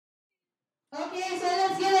Okay, so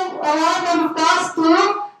let's give a round of applause to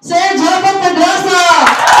Sir Jopet Pedroso.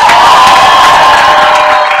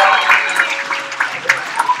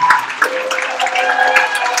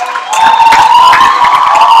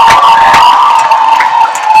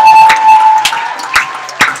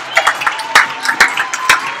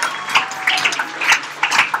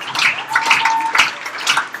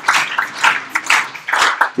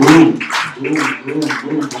 Boom, boom, boom,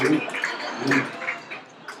 boom, boom, boom.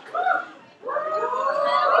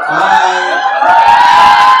 Hi!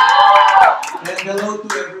 And hello to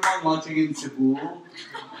everyone watching in Cebu.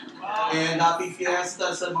 And happy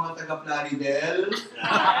fiesta sa mga taga-Plaridel.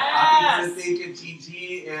 Happy birthday kay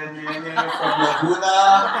Gigi and Nene from Laguna.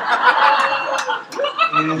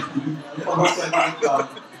 And ano pa ba pwede ito?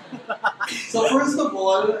 So first of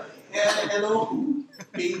all, hello,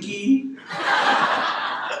 Pinky.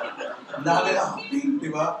 Dami na akong pink,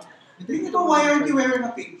 di ba? Hindi ko, why aren't you wearing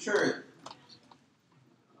a pink shirt?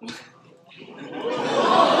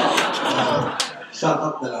 Shut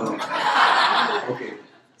up, dalawa. Okay.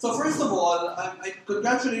 So first of all,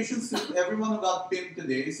 congratulations to everyone who got pinned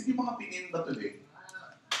today. Sino mga pinin ba today?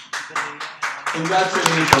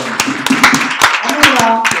 Congratulations. Ano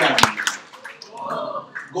rank yan?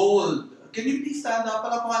 Gold. Can you please stand up?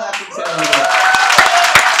 Palapakan natin sa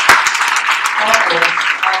tapos,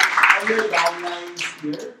 are there downlines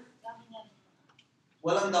here?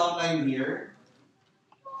 Walang downline here?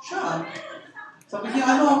 Siya. Sabi niya,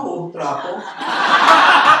 ano ako? Trapo?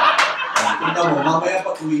 Tingnan mo, mamaya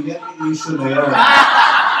pag-uwi niya, may issue na yun.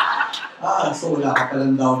 So wala ka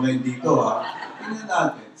palang downline dito, ha? Tingnan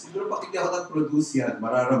natin. Siguro pag hindi ako nag-produce yan,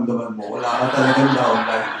 mararamdaman mo, wala ka talagang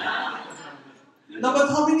downline. Now, but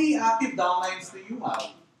how many active downlines do you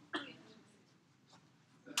have?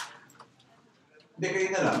 Hindi,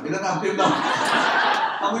 kayo na lang. Ilang active downlines?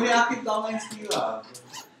 How many active downlines do you have?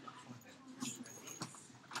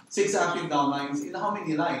 6 active downlines. In how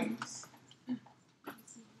many lines?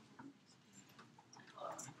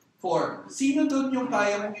 4. Sino doon yung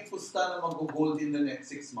kaya mong ipusta na mag-gold in the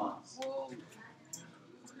next 6 months?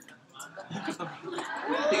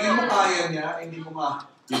 Tingin mo kaya niya, hindi mo nga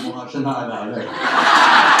siya naalala.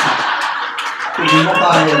 Tingin mo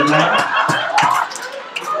kaya niya.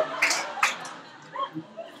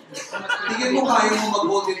 Tingin mo kaya mo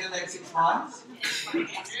mag-gold in the next 6 months?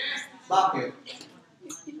 Bakit?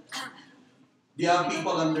 Do you have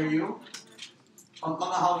people under you? Ang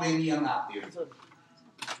mga how many ang active?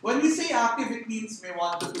 When we say active, it means may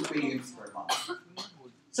 1 to 2 pay-ins per month.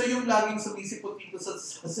 So yung laging sumisipot dito sa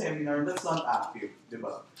seminar, that's not active, di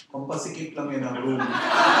ba? Pampasikip lang yan ng room.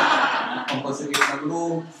 Pampasikip ng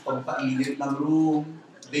room, pampainit ng room,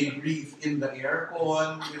 they breathe in the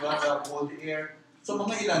aircon, di ba? The cold air. So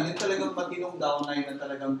mga ilan, yung talagang matinong downline na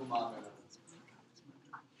talagang gumagalaw.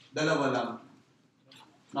 2 lang.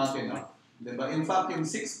 Not enough. Diba? In fact, yung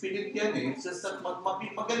 6 pilit yan eh. It's just that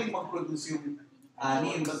magaling mag-produce yung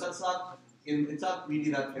anin, but it's not really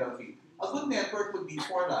that healthy. A good network would be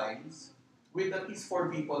 4 lines with at least 4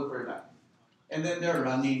 people per line. And then they're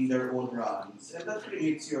running their own runs. And that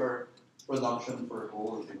creates your production for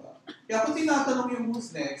gold, diba? Kaya ako tinatanong yung who's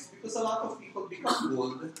next because a lot of people become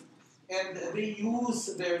gold and they use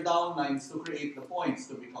their downlines to create the points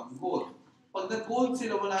to become gold. Pag nag-gold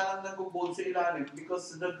sila, wala nang nag-gold sa ilalim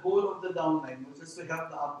because the goal of the downline was just to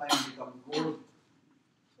have the upline become gold.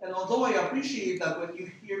 And although I appreciate that when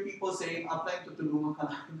you hear people saying, upline, tutulungan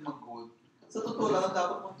ka namin mag-gold, sa totoo lang,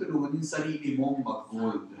 dapat mong tulungan yung sarili mong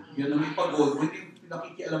mag-gold. Yan ang ipag-gold, when yung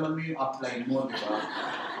nakikialaman mo yung upline mo, di ba?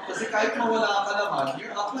 Kasi kahit mawala ka naman,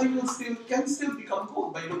 your upline can still become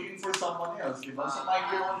gold by looking for someone else, di ba? So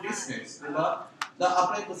mind your own business, di ba? The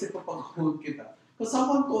upline kasi papag-gold kita. So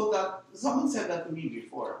someone said that to me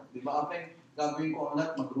before. Di ba? Apply, gagawin ko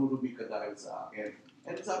lahat, magrurubi ka dahil sa akin.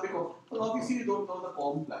 And sabi ko, well, obviously you don't know the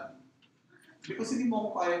com plan. Because hindi mo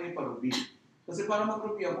ako kaya ni parubi. Kasi para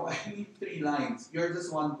magrubi ako, I need 3 lines. You're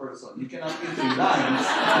just 1 person. You cannot be 3 lines.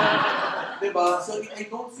 Di ba? So I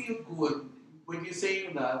don't feel good when you're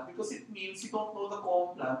saying that because it means you don't know the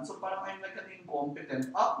com plan. So parang I'm like an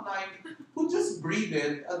incompetent upline who just breathed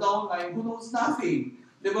a downline who knows nothing.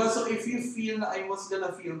 Diba? So if you feel na I was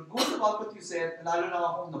gonna feel good about what you said, lalo na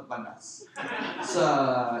akong nagbanas sa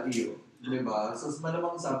iyo. Diba? So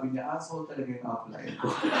malamang sabi niya, asshole talaga yung upline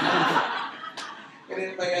ko. And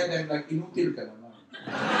then by end, I'm like, inutil ka naman.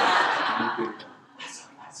 Inutil ka.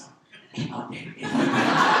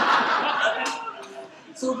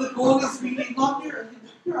 So the goal is really not your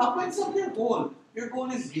upline's not your goal. Your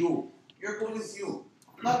goal is you. Your goal is you.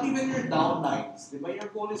 Not even your downlines. Diba?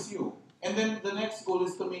 Your goal is you. And then the next goal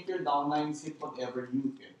is to make your downlines hit whatever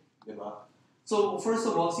you can. Diba? So, first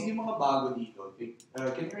of all, sino yung mga bago dito? Can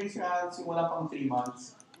you raise your hands yung wala pang 3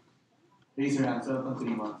 months? Raise your hands, wala pang 3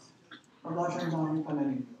 months. Oh gosh, ang dami pala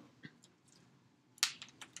rin.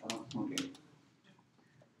 Okay.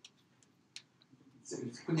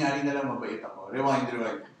 Kunyari na lang mabait ako. Rewind.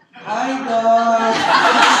 Hi guys!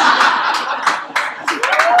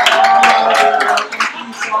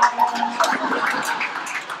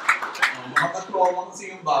 Nakakatuwa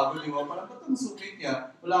kasi yung bago, di ba? Parang ba't ang sumit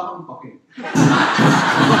niya? Wala kang pake.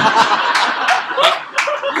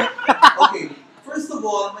 Okay, first of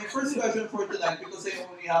all, my first question for tonight, because I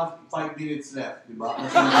only have 5 minutes left, di ba?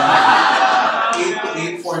 Kasi 8 to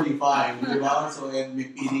 8:45, di ba? So, and may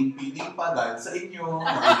piling-piling pa dahil sa inyo,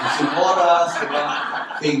 mag-ibig yung oras, di ba?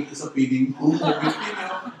 Thank you sa piling po,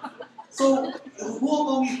 So, who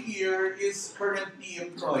among you here is currently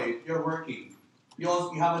employed? You're working. You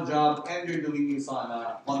have a job and you're doing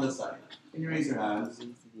Usana on the side. Can you raise your hands?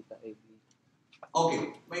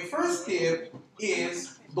 Okay, my first tip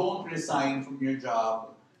is don't resign from your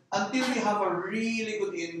job until you have a really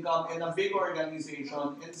good income and a big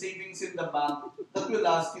organization and savings in the bank that will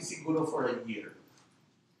last you siguro for a year.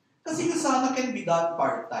 Kasi Usana can be done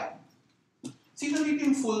part-time. Sino dito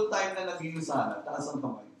yung full-time na naging Usana? Taas ang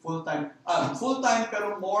kamay. Full-time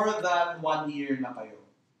pero more than 1 year na kayo.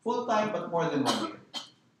 Full-time but more than 1 year.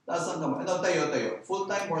 Taas ang kamay. Tayo.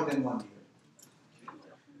 Full-time more than 1 year.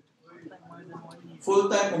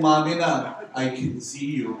 Full-time, umami na. I can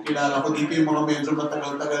see you. Kilala ko dito yung mga medyo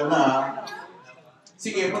matagal-tagal na.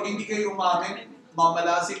 Sige, pag hindi kayo umami,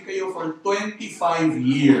 mamalasig kayo for 25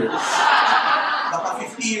 years. Naka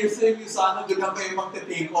 50 years na yung sana doon lang kayo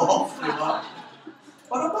magte-take off, di ba?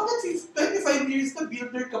 Parang bakit 25 years na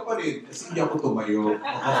builder ka pa rin? Kasi hindi ako tumayo.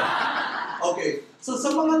 Okay, so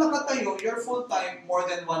sa mga nakatayo, you're full-time, more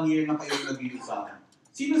than 1 year na kayo nag-iusana.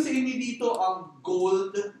 Sino sa inyo dito ang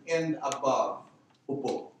gold and above?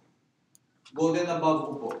 Upo. Gold and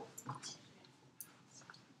above, upo.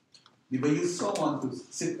 Di ba you so want to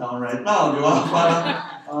sit down right now, di ba? Parang,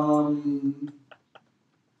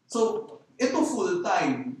 so, ito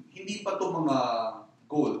full-time, hindi pa to mga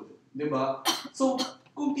gold, di ba? So,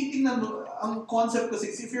 kung titingnan mo, ang concept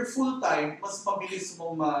kasi is if you're full-time, mas mabilis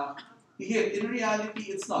mo ma-hit. In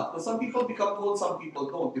reality, it's not. Because some people become gold, some people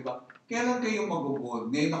don't, di ba? Kailan kayo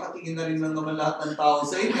mag-gold? Ngayon, nakatingin na rin lang naman lahat ng tao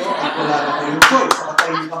sa inyo at wala na kayong choice.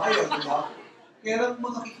 Nakatayin na kayo, di ba? Kailan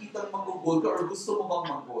mo nakikita mag-gold ka or gusto mo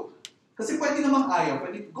bang mag-gold? Kasi pwede namang ayaw.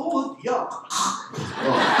 Pwede, gold, yuck.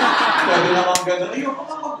 Oh. Pwede namang gano'n. Ayoko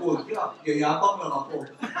ka mag-gold, yuck. Yayabang lang ako.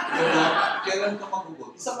 Kailan ka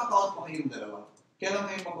mag-gold? Isang account pa kayong dalawa. Kailan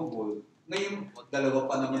kayo mag-gold? Ngayon,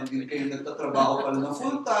 dalawa pa naman din kayo nagtatrabaho pala na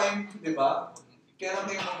full-time, di ba?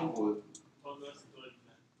 Kailan kayo mag-gold?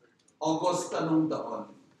 August anong taon?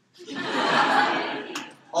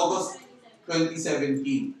 August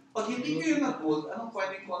 2017. Pag hindi kayo nag-gold, anong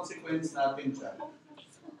pwedeng consequence natin dyan?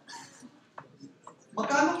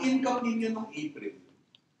 Magkano income ninyo nung April?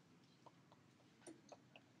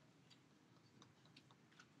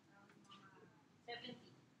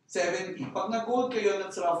 70. Pag nag-gold kayo,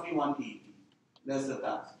 that's roughly 180. That's the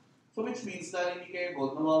tax. So which means dahil hindi kayo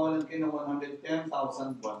gold, nawawalan kayo ng 110,000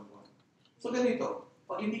 buwan-buwan. So ganito,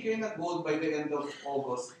 pag hindi kayo nag-gold by the end of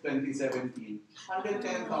August 2017,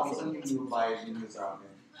 110,000 yung bayad ninyo sa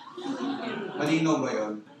akin. Malinaw ba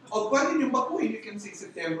yun? O pwede nyo bakuhin, you can say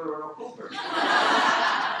September or October.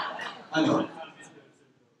 Ano?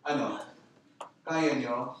 Kaya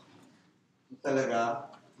nyo?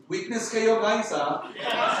 Talaga? Witness kayo guys ha?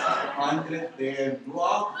 110.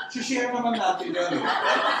 Wow! Share naman natin yan eh.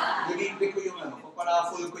 Nilipin ko yung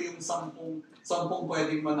paparaffle ko yung 10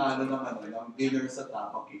 pwedeng manalo ng dinner sa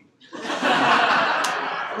Tapaki.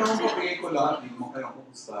 Ano mong papigay ko lahat, hindi mo kayong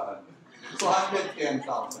kukustahan. So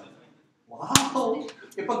 110,000. Wow!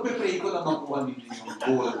 Ipagpe-pray ko na makuha ninyo yung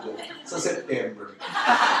gold sa September.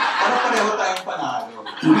 Para pareho tayong panalo.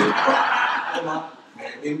 Diba?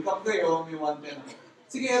 May income kayo, may 110.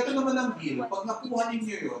 Sige, ito naman ang deal. Pag nakuha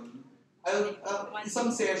ninyo yun,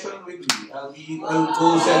 isang session with me. I'll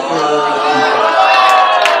go set for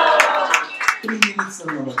 3 minutes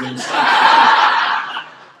na naman yun.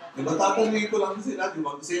 Diba, tatanungin ko lang sila,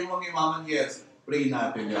 diba? Gusto yung mga imaman, yes, pray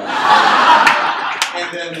natin yan. And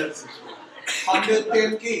then, that's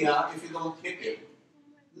 110K ha, if you don't hit it.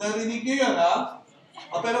 Narinig nyo yan ha?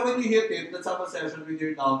 Pero when you hit it, let's have a session with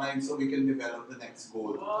your downline so we can develop the next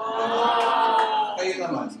goal. Kayo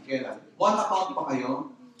naman, kailan? One account pa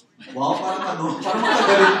kayo? Wow, parang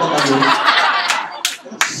magagalit pa kayo.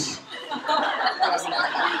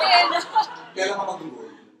 Kailan ka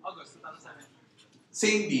mag-goal? August 2007.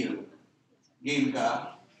 Same deal. Game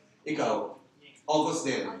ka? Ikaw? August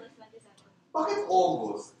din. Bakit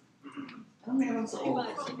August? Ano meron sa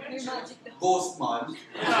August? Ghost month.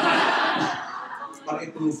 Parang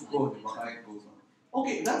i-proof ko, di ba? Kahit ghost month.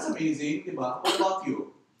 Okay, that's amazing, di ba? What about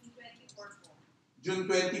you? June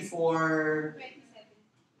 24.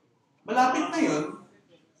 Malapit na yun.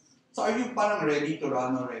 So are you parang ready to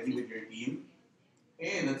run already with your team?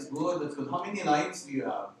 Hey, that's good, that's good. How many lines do you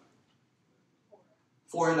have?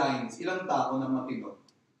 4 lines. Ilang tao na matino?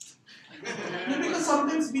 Because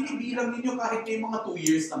sometimes binibilang ninyo kahit may mga 2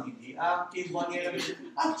 years na hindi active, 1 year na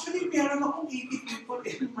hindi. Actually, meron akong 80 people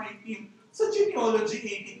in my team. Sa genealogy,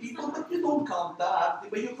 80 people, but you don't count that.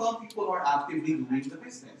 Diba? You count people who are actively doing the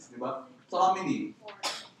business. Diba? So how many?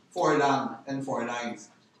 4 lang and 4 lines.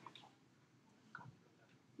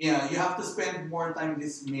 Yeah, you have to spend more time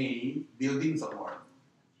this May building some more.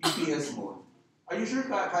 UPS mode. Are you sure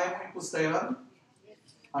kaya mo ipusta yan?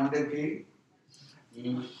 100K?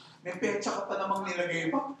 May petsa ka pa namang nilagay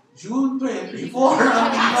pa. June 24, ang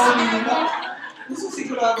linaw-linaw. Gusto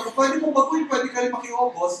sigurado ko, pwede mo baguhin, pwede ka rin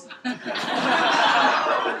maki-August.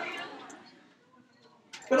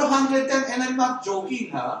 Pero 110, and I'm not joking,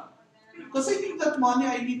 ha? Because I think that money,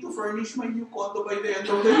 I need to furnish my new condo by the end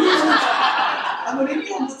of the year. Ano rin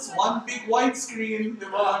yun? That's one big widescreen, di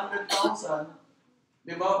ba? 100,000.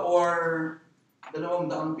 Di ba? Or 200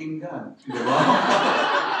 pinggan. Di ba?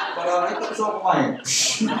 Para, ay, tapos ako kumain.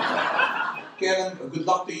 Kailan, good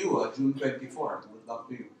luck to you, June 24. Good luck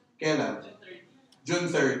to you. Kailan? June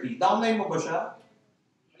 30. Downline mo ba siya?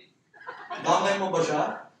 Downline mo ba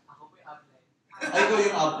siya? Ay, ikaw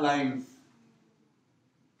yung upline.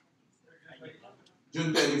 June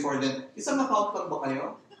 24 din. Isang account lang ba kayo?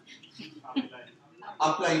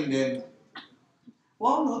 Upline din.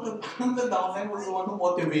 Wow, no, the downline was the one who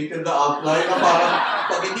motivated the upline na parang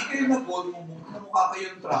pag hindi kayo nag-goal, mukha kayo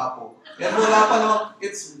yung trapo. Yan wala pa naman,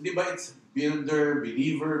 it's, di ba, it's builder,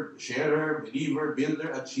 believer, sharer, believer, builder,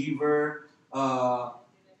 achiever,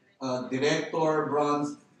 director,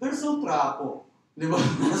 bronze. There's no trapo. Di ba?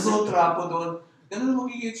 There's no trapo doon. Ganun ang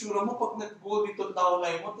magiging itsura mo pag nag-goal dito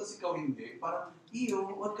downline mo, tapos ikaw hindi. Parang,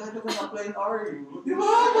 iyo, what kind of an upline are you? Di ba?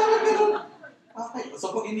 Parang ganun. Okay.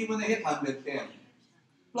 So pag hindi mo na-hit, 110.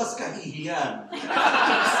 Plus kahihiyan.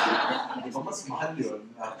 Di ba? Mas mahal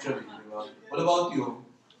yun, actually. Di ba? What about you?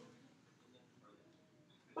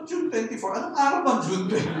 But June 24, anong araw bang June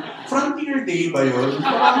 20? Frontier Day ba yun?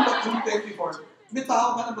 Parang pag June 24, may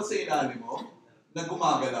tao ka na ba sa ilalim mo? Na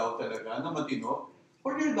gumagalaw talaga, na matino?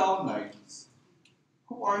 Or your downlines?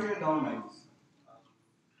 Who are your downlines?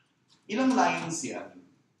 Ilang lines yan?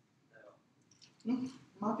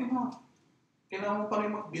 Matino. Kailangan mo pa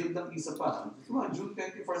rin mag-build ng isa pa. Diba, June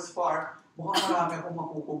 21st far, mukhang marami akong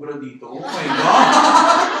makukubra dito. Oh my God!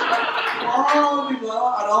 Wow, diba?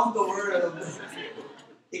 Around the world.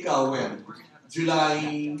 Ikaw, when?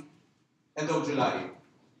 July, end of July.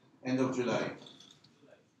 End of July.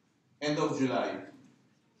 End of July.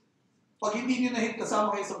 Pag hindi nyo na-hit,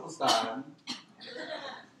 kasama kayo sa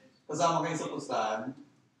pustahan,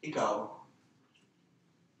 ikaw,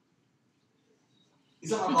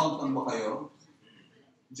 isang account lang ba kayo?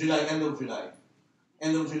 July, end of July.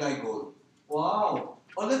 End of July goal. Wow!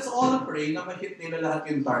 Oh, let's all pray na ma-hit nila lahat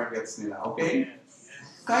yung targets nila, okay?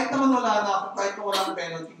 Kahit naman wala na ako, kahit na walang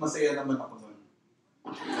penalty, masaya naman ako nun.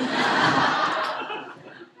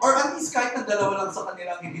 Or at least kahit na dalawa lang sa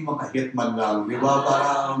kanilang hindi maka-hit man lang, di ba?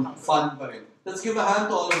 Parang fun pa rin. Let's give a hand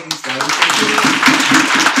to all of these guys.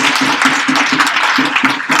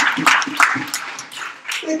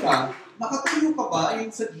 Teka, nakatayo ka ba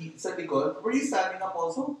yung sa likod? Were you standing up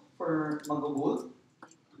also for mag-goal?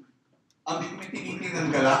 May tinitingnan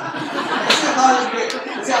ka lang.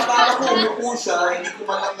 Kasi akala ko umupo siya, hindi ko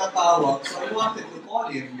man lang natawag. So I wanted to call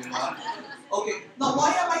him, di ba? Okay, now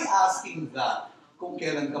why am I asking that? Kung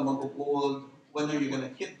kailan ka mag-goal, when are you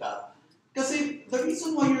gonna hit that? Kasi the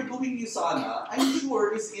reason why you're doing Usana, I'm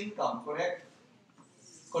sure, is income, correct?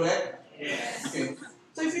 Correct? Yes. Okay.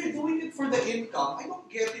 So if you're doing it for the income, I don't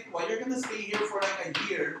get it why you're gonna stay here for like a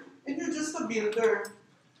year and you're just a builder.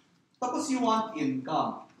 Tapos you want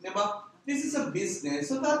income. Diba? This is a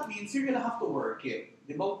business, so that means you're gonna have to work it.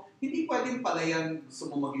 Diba? Hindi pwedeng palayan,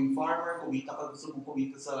 gusto mo maging farmer, kumita ka, gusto mo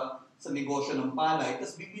kumita sa negosyo ng palay,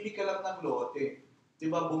 tapos bibili ka lang ng lote.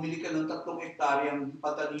 Diba? Bumili ka ng 3 hektaryang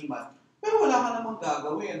pataniman, pero wala ka namang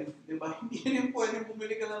gagawin. Diba? Hindi rin pwedeng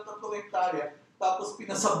bumili ka ng 3 hektarya, tapos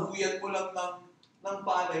pinasabuyan mo lang ng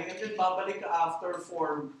palay, and then babalik ka after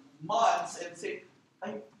 4 months and say,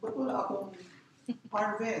 ay, ba't wala akong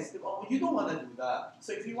harvest? Diba? You don't want to do that.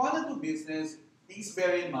 So if you want to do business, please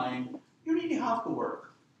bear in mind, you really have to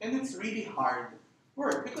work. And it's really hard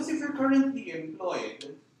work. Because if you're currently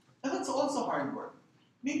employed, and that's also hard work.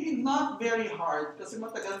 maybe not very hard kasi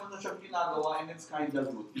matagal mo na siyang ginagawa and it's kind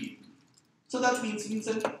of routine. So that means,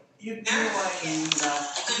 minsan, yun yung na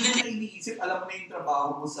hindi mo na iniisip, alam mo na yung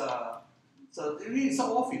trabaho mo sa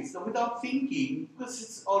office, so without thinking, because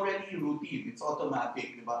it's already routine, it's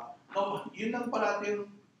automatic, di ba? No, yun lang parati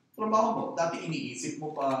yung trabaho mo. Dati iniisip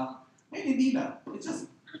mo pa, ngayon hindi na. It's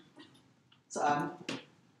just, saan?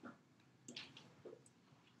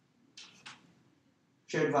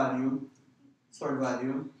 Shared value? Store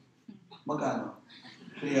value? Magkano?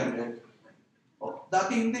 300? Oh,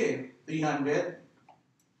 dati hindi. 300?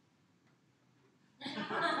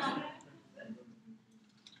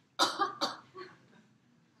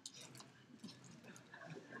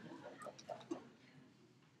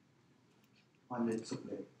 Hundred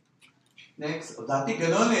supply. Next, oh, dati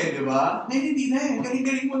gano'n di ba? Ngayon hindi na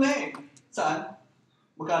galing-galing mo na Saan?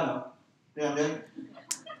 Magkano? 300?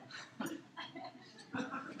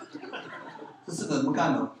 Susunod,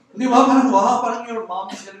 magkano? Di ba? Parang wow, parang your mom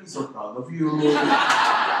is gonna be so proud of you.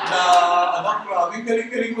 Na, anak, grabe,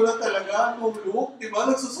 galing-galing mo na talaga. No look, di ba?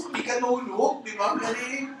 Nagsusukli ka, no look, di ba?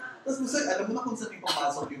 Galing. Tapos minsan, alam mo na kung saan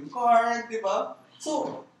ipapasok yung card, di ba?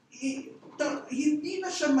 So, hindi na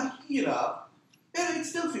siya mahirap, pero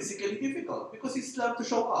it's still physically difficult because you still have to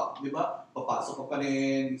show up, di ba? Papasok ka pa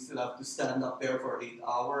rin, you still have to stand up there for 8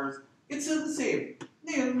 hours. It's still the same.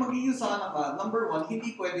 Ngayon, magiging Usana ka, number one,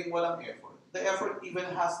 hindi pwedeng walang effort. The effort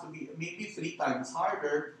even has to be maybe 3 times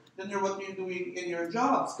harder than what you're doing in your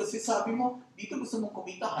jobs. Kasi sabi mo, dito gusto mong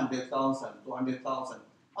kumita 100,000, 200,000.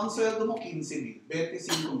 Ang sweldo mo 15,000,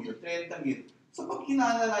 25,000, 30,000. So pag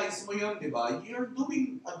in-analyze mo yun, di ba, you're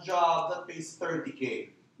doing a job that pays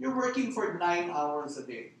 30K. You're working for 9 hours a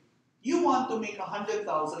day. You want to make 100,000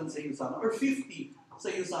 sa Usana or 50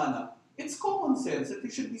 sa Usana. It's common sense that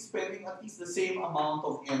you should be spending at least the same amount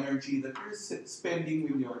of energy that you're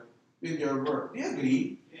spending with your work. Do you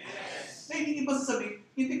agree? Yes. Na hindi ba sasabihin,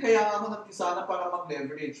 hindi kaya ako nag-Usana para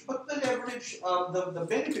mag-leverage. But the leverage, the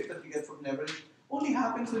benefit that you get from leverage only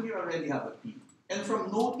happens when you already have a team. And from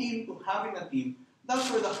no team to having a team, that's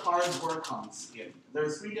where the hard work comes in.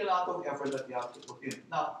 There's really a lot of effort that you have to put in.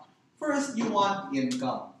 Now, first, you want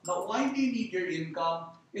income. Now, why do you need your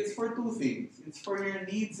income? It's for 2 things. It's for your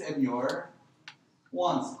needs and your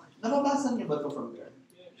wants. Nababasa niyo ba ito from there?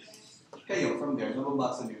 Kayo, from there,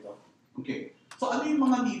 nababasa niyo ito? Okay. So, ano yung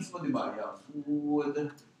mga needs mo, di ba? You have food,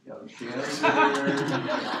 you have shelter, you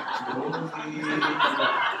have clothing, you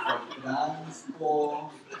have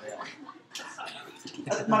transport,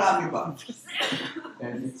 at marami pa.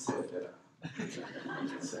 And etc.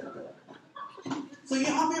 So you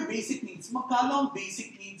have your basic needs. Magkano ang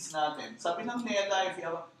basic needs natin? Sabi ng NEDA, if you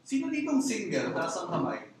have, sino ditong single? Taas ang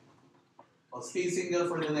kamay. O stay single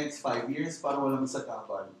for the next 5 years para walang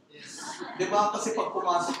sagabal. Yes. Diba? Kasi pag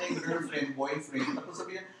pumasok na yung girlfriend, boyfriend, tapos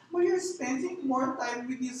sabihin, well, you're spending more time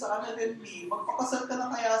with Usana than me. Magpakasal ka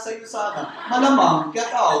na kaya sa Usana. Malamang,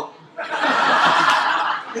 get out.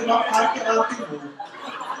 Diba? Arte-arte mo.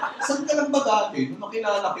 Saan ka lang ba dati? Nung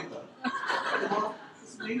nakilala kita. Diba?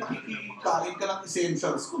 Tapos may nakikikain ka ng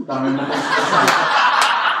essentials. Kung dami mo pa.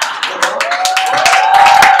 Diba?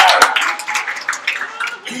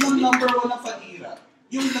 Yun ang number 1 na panira.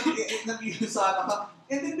 Yung nag-Usana ka,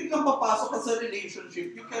 and then biglang papasok ka sa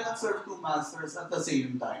relationship, you cannot serve 2 masters at the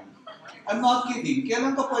same time. I'm not kidding.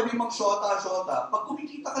 Kailan ka pwede mag-shota-shota? Pag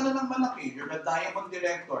kumikita ka na ng malaki, you're a diamond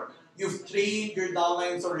director, you've trained your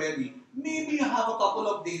downlines already, maybe you have a couple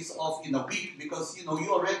of days off in a week because you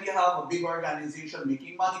already have a big organization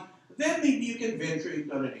making money, then maybe you can venture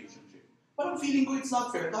into a relationship. Parang feeling ko it's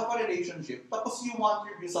not fair to have a relationship, tapos you want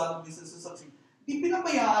your Usana business to succeed. Di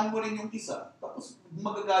pinabayaan mo rin yung isa. Tapos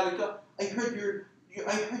magagalit ka, I heard you're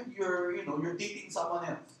dating someone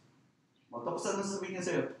else. Well, tapos ano sasabihin niya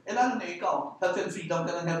sa'yo? Lalo na ikaw, health and freedom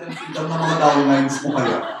ka ng health and freedom ng mga downlines mo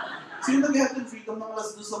kaya. Sino nag-health and freedom ng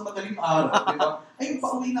alas 2 ng madaling araw, di ba? Ay,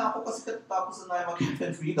 pauwi na ako kasi katapos na mag-health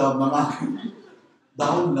and freedom ng aking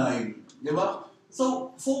downline. Di ba?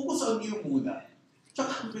 So, focus on you muna.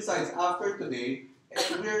 Tsaka, besides, after today,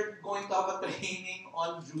 we're going to have a training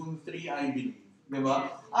on June 3, I believe. Diba?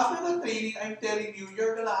 After the training, I'm telling you,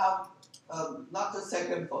 you're gonna have not just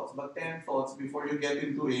second thoughts, but 10 thoughts before you get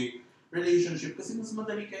into a relationship. Kasi mas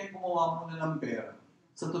madali kayong gumawa muna ng pera.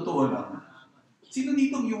 Sa totoo lang. Sino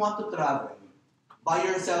dito you want to travel? By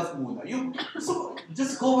yourself muna. So,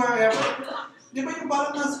 just go wherever. Di ba yung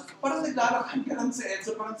parang naglalakad ka lang sa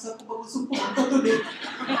EDSA, parang sa gusto pumunta tuloy.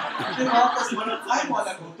 Di ba? Tapos parang, I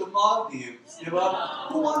wanna go to Maldives. Di ba?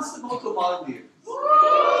 Who wants to go to Maldives?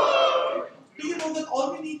 Do you know that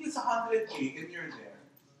all we need is 100K and you're there?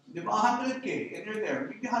 Di ba? 100K and you're there.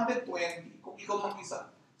 Maybe 120 kung ikaw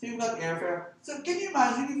mag-isa. So you've got airfare. So can you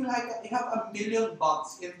imagine if you have $1 million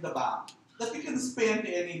in the bank that you can spend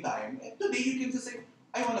anytime? And today you can just say,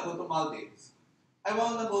 I want to go to Maldives. I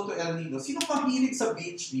want to go to El Nido. Sino mahilig sa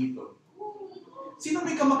beach dito? Sino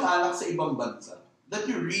may kamag-anak sa ibang bansa that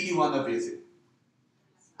you really want to visit?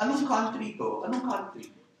 Anong country to? Anong country?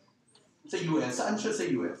 Sa US. Saan siya sa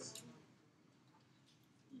US?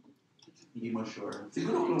 Hindi mo sure.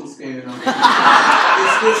 Siguro close kayo. No?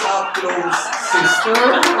 Is this a close sister?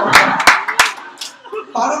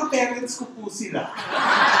 Parang parents ko po sila.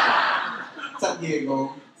 San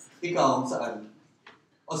Diego. Ikaw, saan?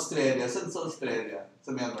 Australia. Saan sa Australia?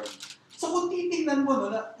 Sa Melbourne. So kung titingnan mo, no,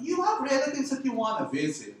 na you have relatives that you want to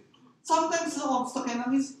visit. Sometimes the obstacle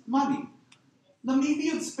lang is money. Na maybe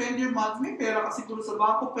you'd spend your money, may pera ka siguro sa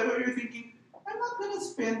bangko, pero you're thinking, I'm not gonna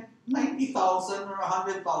spend 90,000 or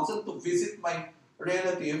 100,000 to visit my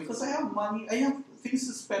relative because I have money, I have things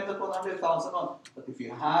to spend that 100,000 on. But if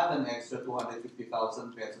you had an extra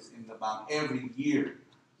 250,000 pesos in the bank every year,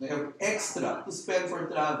 you have extra to spend for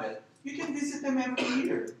travel, you can visit them every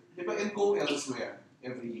year. Diba? And go elsewhere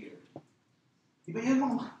every year. Diba yan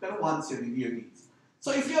mga, pero once a year needs. So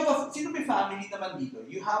if you have sino may family naman dito?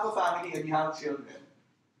 You have a family and you have children.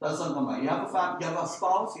 Taas ang kamay. You have a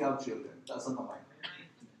spouse, you have children. Taas ang kamay.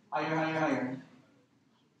 Higher.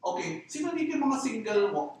 Okay, sino dito yung mga single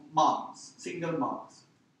moms? Single moms.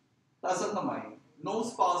 Taas ang kamay. No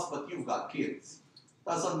spouse but you've got kids.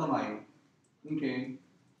 Taas ang kamay. Okay.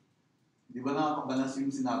 Di ba nakakabanas yung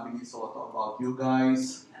sinabi ni Soto about you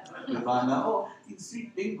guys? Di ba na, in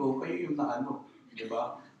street lingo, kayo yung naano. Di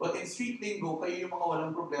ba? But in street lingo, kayo yung mga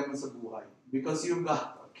walang problema sa buhay. Because you've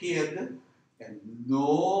got a kid and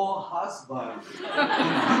no husband.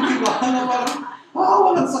 Di ba? Na parang,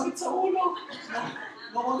 walang sakit sa ulo.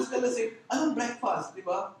 No one's gonna say, anong breakfast? Di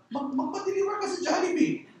ba? Magpa-deliver ka sa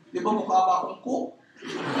Jollibee. Di ba mukha ba akong cook?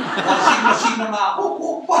 Washing machine na nga ako,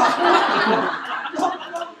 cook pa.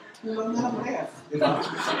 Kulang na ng ref. Di ba?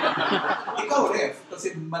 Ikaw ref,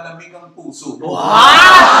 kasi malamig ang puso.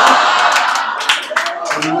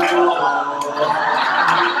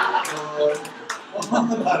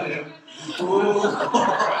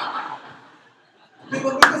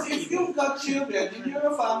 Because if you've got children, if you're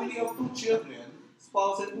a family of 2 children,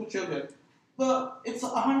 spouse and 2 children, it's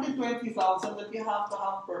 120,000 that you have to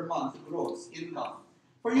have per month gross income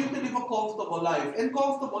for you to live a comfortable life. And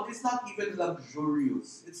comfortable is not even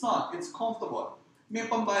luxurious. It's not. It's comfortable. May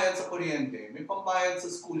pambayad sa kuryente, may pambayad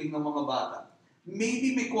sa schooling ng mga bata.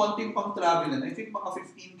 Maybe may konting pang travel na. I think mga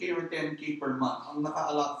 15K or 10K per month ang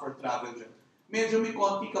naka-allot for travel dyan. Medyo may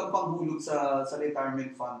konti kang panghulog sa retirement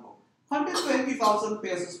fund mo. 120,000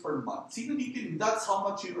 pesos per month. Sino dito yun? That's how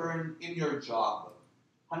much you earn in your job.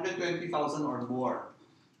 120,000 or more.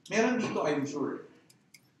 Meron dito, I'm sure.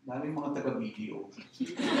 Daming mga taga-video.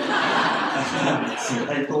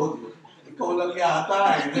 I told you. Ikaw lang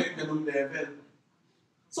yata. Ganun level.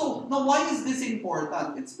 So, now why is this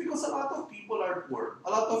important? It's because a lot of people are poor. A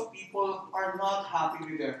lot of people are not happy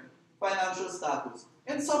with their financial status.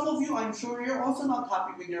 And some of you, I'm sure, you're also not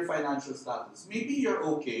happy with your financial status. Maybe you're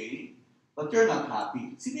okay, but you're not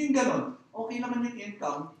happy. Sino yung ganun? Okay naman yung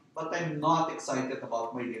income, but I'm not excited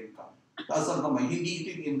about my income. Taas ang kamay, hindi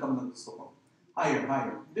ito yung income na gusto ko.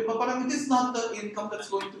 Higher. Di ba? Parang it is not the income that's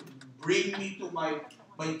going to bring me to my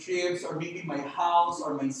trips or maybe my house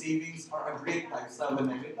or my savings or a great lifestyle when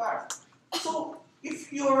I retire. So,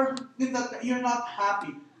 if you're not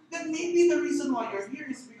happy, then maybe the reason why you're here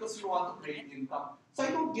is because you want to create income. So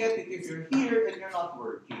I don't get it if you're here and you're not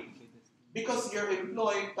working. Because you're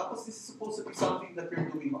employed, tapos this is supposed to be something that you're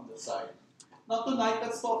doing on the side. Now tonight,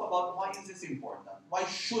 let's talk about why is this important? Why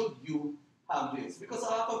should you have this? Because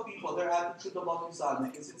a lot of people, their attitude about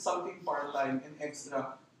Usana is it's something part-time and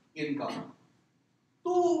extra income.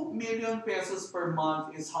 2 million pesos per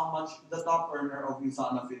month is how much the top earner of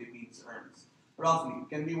Usana Philippines earns. Roughly.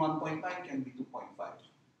 Can be 1.9, can be 2.5.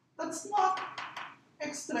 That's not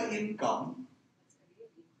extra income.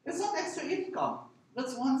 It's not extra income.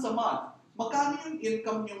 That's once a month. Magkano yung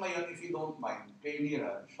income nyo ngayon if you don't mind? Kay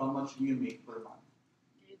Niraj, how much do you make per month?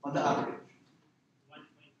 On the average?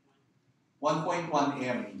 1.1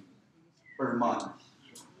 M per month.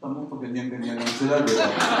 Tama mo, ganyan-ganyan lang sila, di ba?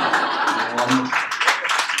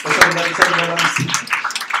 Pasal na lang si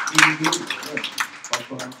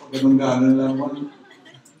ganun-ganon lang.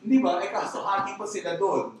 Hindi ba? Kaso hati pa sila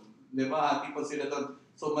doon. Di ba? Hati pa sila doon.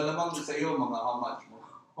 So malamang sa iyo, mga how much mo?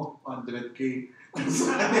 100K.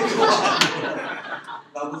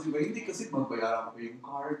 Tapos iba, hindi kasi magbayaran ko yung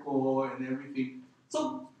car ko and everything.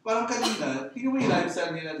 So, parang kanina, tingnan mo yung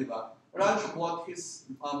lifestyle nila, di ba? Raj bought his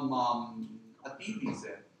a TV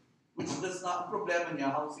set. Which does not problema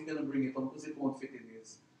niya. How's he gonna bring it home? Because it won't fit in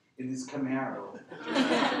his Camaro.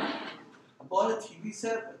 I bought a TV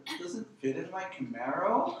set, but it doesn't fit in my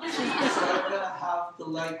Camaro. So I'm gonna have to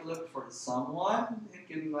like look for someone who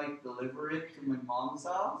can like deliver it to my mom's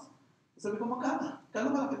house. Sabi ko, magkano?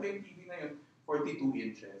 Kano malaki ba yung TV na yun? 42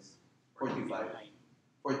 inches. 45.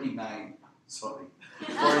 49. Sorry.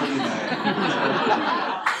 49.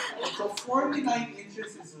 So 49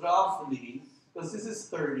 inches is roughly, because this is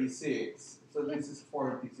 36, so this is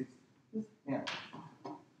 46. Yeah.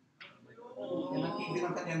 Yan ang TV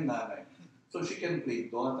ng kanyang nanay. So she can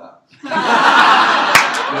play Dota.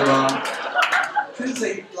 Diba? Since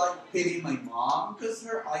I like pity my mom, because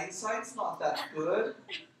her eyesight's not that good.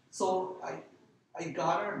 So I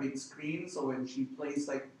got her a big screen, so when she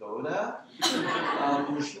plays like Dota,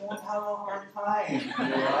 she won't have a hard time.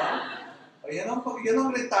 Diba? Yan ang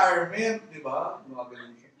retirement, diba? Mga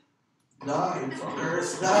ganun siya. It's a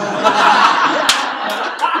curse,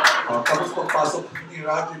 tapos pagpasok ni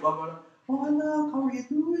Raj, diba? Oh, anak, how are you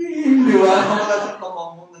doing? Di ba? Wala siyang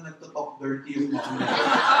kamamong na nagtotalk dirty yung mom niya.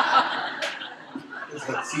 Because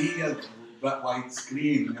let's see, white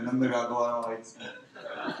screen. Yan ang nagagawa ng white screen.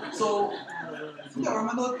 So, or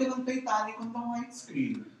manood ka ng Titanic on the white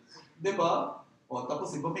screen. Di ba? O,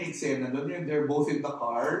 tapos iba may eksena doon yun, they're both in the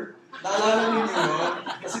car. Naalala ninyo yun?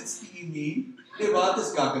 Kasi it's steamy. Di ba?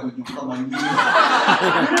 Tapos gagawin yung kamay niyo.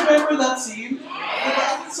 You remember that scene?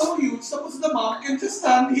 Diba? It's so huge. Tapos the mom can just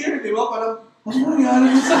stand here. Di ba? Parang, ano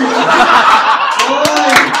nangyari sa iyo?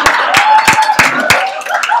 Oy!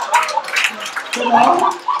 Diba?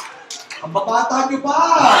 Ang babata niyo pa!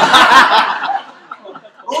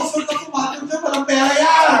 Rose, huwag ka pumatong dyan. Walang pera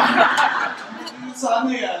yan!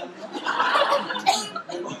 Usana yan.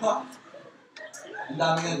 Diba? Ang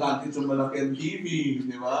daming advantage yung malaki ang TV.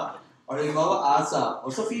 Diba? Or yung mga asa.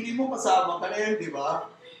 O sa feeling mo, kasama ka rin, di ba?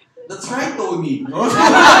 That's right, Tony. No?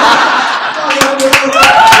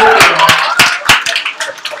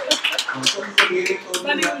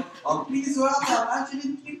 Please welcome,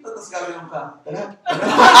 Angeline Clinton. Tapos gawin ka.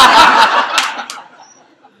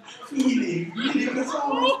 Feeling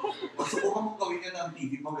kasama. Pagsubukan mong gawin niya ng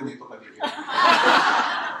TV mo, ganito ka din.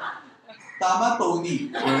 Tama,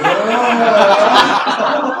 Tony.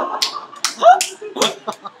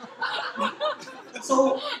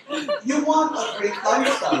 So, you want a great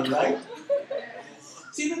lifestyle, right?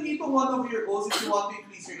 Sino dito one of your goals is you want to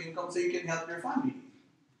increase your income so you can help your family?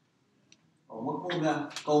 O, wag muna.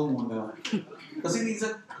 Ikaw muna. Kasi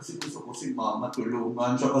minsan, kasi gusto ko si mama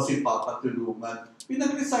tulungan, siya kasi papa tulungan.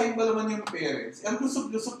 Pinag-resign ba naman yung parents? Ang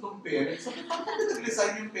lusog-lusog ng parents. So, bakit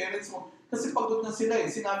pinag-resign yung parents mo? Kasi pagod na sila eh.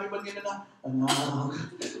 Sinabi ba nila na, anak,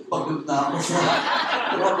 pagod na ako sa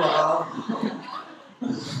trabaho.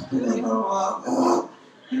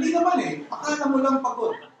 Hindi naman eh. Akala mo lang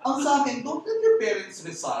pagod. Ang sa akin, don't let your parents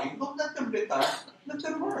resign. Don't let them retire. Let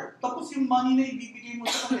them work. Tapos yung money na ibibigay mo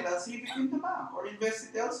sa kanila, save it in the bank or invest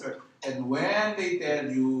it elsewhere. And when they tell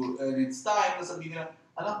you, and it's time, na sabihin nila,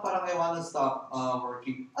 anak, parang I wanna stop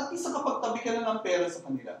working. At least nakapagtabi ka na ng pera sa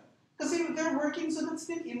kanila. Kasi they're working, so that's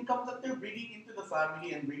still income that they're bringing into the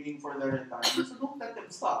family and bringing for their retirement. So don't let them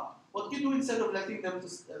stop. What you do instead of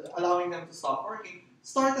allowing them to stop working,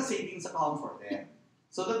 start a savings account for them.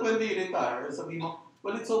 So that when they retire, sabi mo,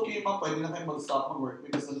 well, it's okay ma, pwede na kayo mag-stop mag-work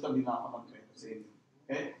because nagtabi na ako ng pera sa inyo.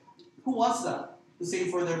 Okay? Who wants that? To save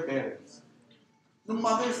for their parents. Nung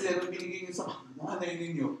Mother's Day, nung binigay niyo sa nanay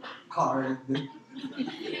ninyo, card,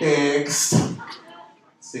 text,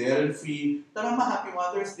 selfie. Tara ma, Happy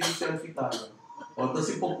Mother's Day, selfie tayo. O,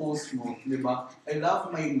 tapos ipopost mo, di ba? I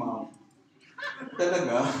love my mom.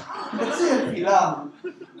 Talaga? But selfie lang.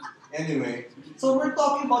 Anyway, so we're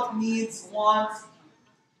talking about needs, wants.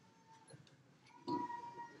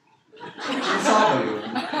 Pusa ba yun?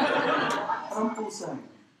 Parang pusa yun.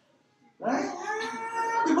 Right?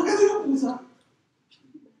 Di ba kasi yung pusa?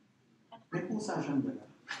 May pusa siyang dala.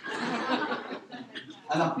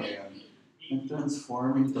 Anak niya yun.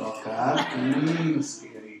 Nag-transform into a cat.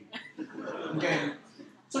 Scary. Okay.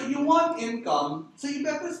 So you want income, so you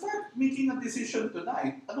better start making a decision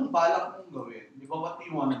tonight. Anong balak mong gawin? Di ba? What do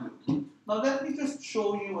you want to do? Now let me just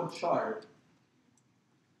show you a chart.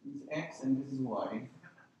 This is X and this is Y.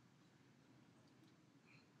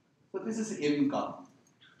 So this is income.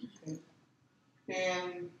 Okay.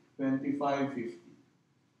 10, 25, 50.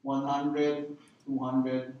 100,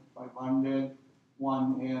 200, 500,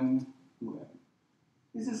 1M, 2M.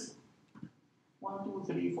 This is 1, 2,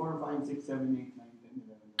 3, 4, 5, 6, 7, 8, 9, 10,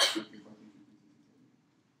 11, 12, 13, 14, 15,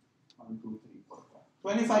 16, 17, 1, 2, 3, 4, 5.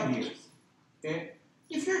 25 years. Okay?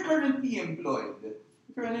 If you're currently employed,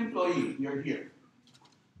 if you're an employee, you're here.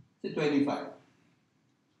 It's 25.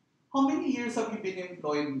 How many years have you been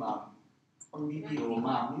employed, ma'am? From BPO,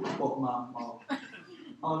 ma'am? You po, ma'am. Oh.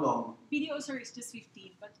 How long? BDO, sir, is just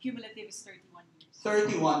 15, but cumulative is 31 years.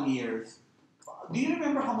 31 years. Do you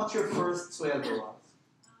remember how much your first sweldo was?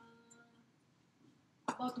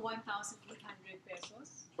 About 1,800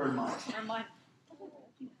 pesos Per month? per month.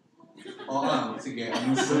 Oo, sige.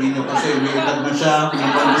 Ang sabihin nyo kasi, may edad na siya, may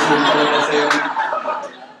condition pala kasi.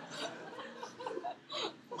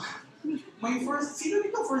 My first, sino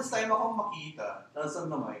dito first time akong makita? Tapos ang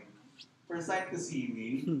namay. First time to see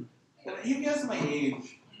me. You guess my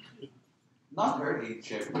age. Not her age,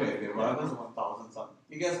 syempre, di ba? That's 1,000 something.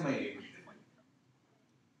 You guess my age.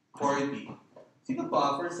 40. Sino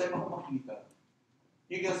pa? First time ako makita.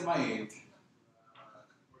 You guess my age.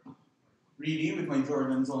 Really? With my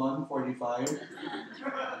Jordans on? 45?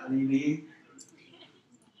 Really?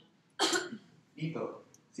 Dito.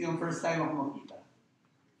 Sino first time ako makita?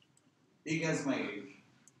 You guess my age.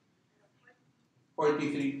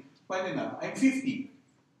 43. Pwede na. I'm 50.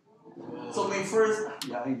 So my first...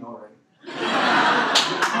 Yeah, I know, right?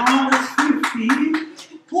 That's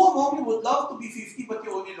 50? Who among you would love to be 50 but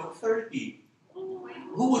you only look 30?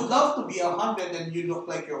 Who would love to be 100 and you look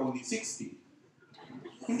like you're only 60?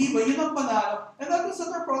 Hindi ba? Yun ang panalo. And that is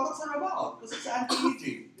what our products are about. Because it's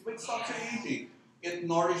anti-aging. It stops your aging. It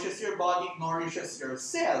nourishes your body, nourishes your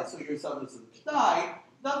cells, so your cells doesn't die.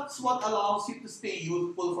 That's what allows you to stay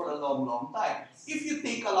youthful for a long, long time. If you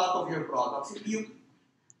take a lot of your products, if you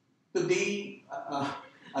today,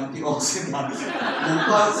 antioxidants,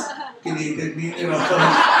 bukas, kinated minerals,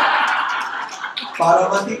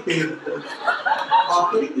 para matipid.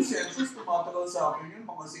 Actually, the census, tumatagal sa akin yun,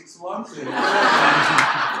 mga 6 months eh.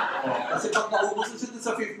 Kasi pag naubos na siya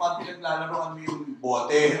sa 5th month, pinaglalaroan mo yung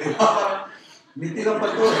bote. Di ba? Parang, may tira pa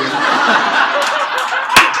to eh.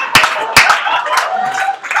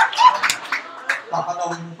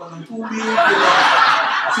 Kakanawin mo pa ng tubig, di ba?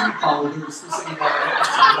 Kasi may powders to sa iba.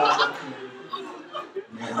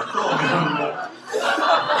 Ito,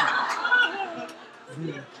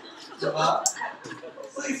 diba?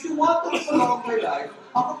 So if you want to live a longer life,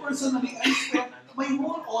 ako personally, I spend my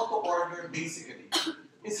whole auto order basically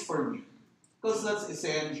is for me. Because that's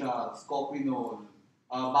essentials, Copinol,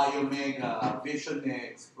 Biomega,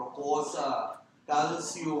 Visionex, Proposa,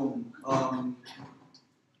 calcium,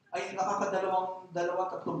 ay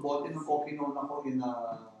tatlong bote ng Copinol ako in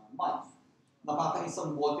a month.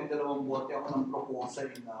 Nakakaisang bote, 2 bote ako ng Proposa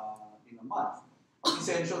in a month. Ang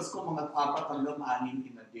essentials ko, mga 4 hanggang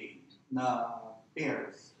 6 in a day na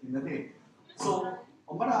pairs in a day. So,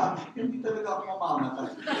 marami, hindi talaga ako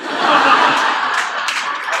mamamatay.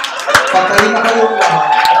 Patay na kayong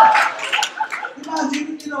lahat. Imagine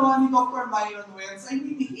yung ginawa ni Dr. Myron Wentz. I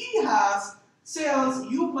mean, he has cells,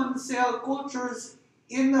 human cell cultures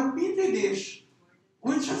in a petri dish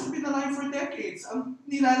which has been alive for decades. Ang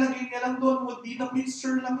nilalagay niya lang doon would be the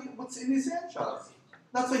mixture lang what's in essentials.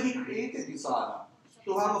 That's why he created Usana.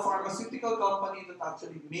 To have a pharmaceutical company that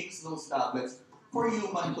actually makes those tablets for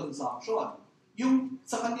human consumption. Yung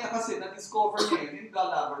sa kanya kasi na-discover niya yun in the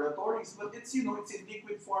laboratories, but it's, you know, it's in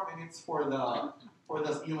liquid form and it's for the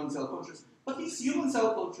human cell cultures. But these human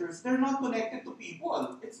cell cultures, they're not connected to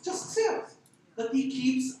people. It's just cells that he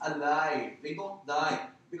keeps alive. They don't die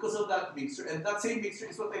because of that mixture. And that same mixture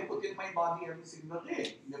is what I put in my body every single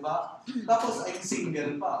day. Diba? Tapos I'm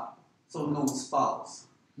single pa. So no spouse.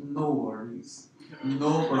 No worries.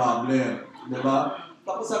 No problem. Diba?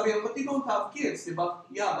 Tapos sabi ko, but you don't have kids, diba?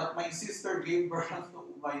 Yeah, but my sister gave birth to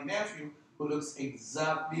my nephew who looks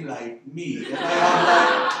exactly like me. And I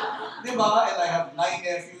have diba? And I have 9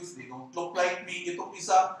 nephews, they don't look like me. Itong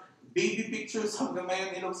isa, baby pictures hanggang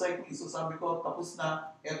ngayon, he looks like me. So sabi ko, tapos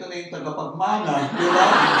na, eto na yung tagapagmana. Diba?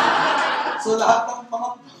 So lahat ng mga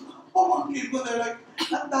pamangkin ko, they're like,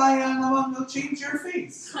 ang daya naman, will change your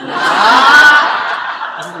face.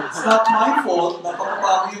 It's not my fault na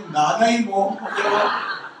pagpapamo yung nanay mo. Diba?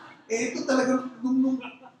 Eh, ito talaga, nung nung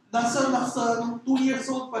 2 years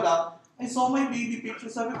old pa lang, I saw my baby picture.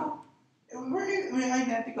 Sabi ko, we're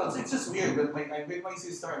identical. So it's just weird. But I'm with my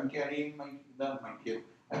sister, I'm carrying my kid.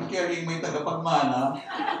 I'm carrying my tagapagmana.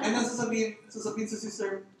 And then sasabihin sa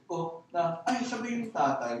sister ko na, ay, siya ba yung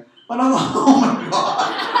tatay? Parang, oh my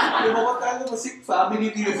God. Diba, what kind of a sick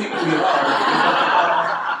family do you think we are?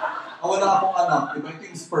 Wala akong anak, diba? Ito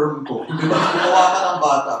yung sperm ko. Diba? Ginawa ka ng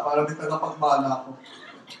bata para may tagapagmana ako.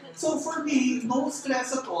 So for me, no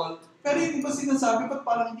stress at all. Pero yung iba sinasabi, ba't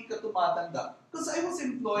parang hindi ka tumatanda? Because I left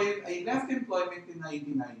employment in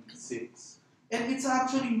 1996. And it's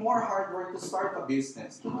actually more hard work to start a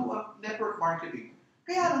business, to do a network marketing.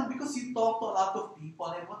 Kaya lang, because you talk to a lot of people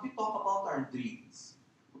and what we talk about are dreams.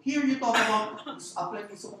 here you talk about, apply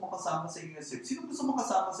gusto mo makasama sa US trip. Sino gusto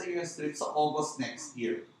makasama sa US trip sa August next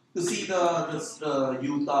year? To see the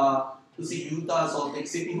Utah, to see Utah, Salt Lake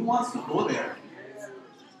City. Who wants to go there?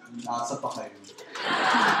 Nasa pa kayo.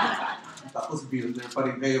 Tapos builder pa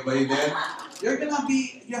rin kayo by then.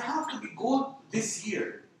 You have to be gold this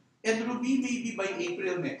year. And Ruby maybe by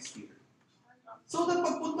April next year. So that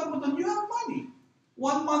pagpunta mo doon, you have money.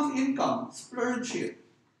 1 month income, splurge it.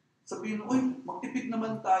 Sabihin mo, oy, magtipid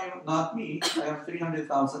naman tayo. Not me, I have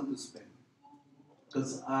 300,000 to spend.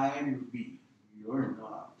 Because I'm Ruby. You're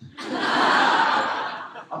not.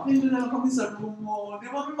 Apply na lang kami sa room mo. Di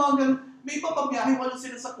ba, may mga ganun. May iba pa biyahe, wala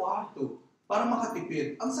sila sa kwarto para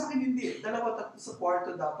makatipid. Ang sa akin hindi. 2-3 sa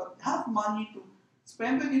kwarto dapat. Have money to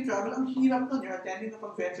spend when you travel. Ang hirap nun. You're attending the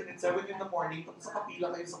convention at 7 in the morning tapos sa kapila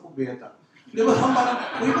kayo sa kubeta. Di ba? Parang,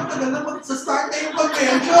 uy, matagal na sa start na yung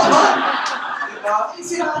convention. Di ba?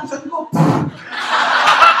 Isiraan ko.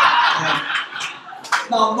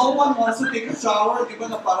 Now, no one wants to take a shower, di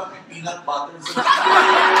ba, na parang may peanut butter sa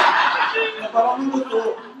na parang ano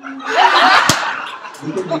to.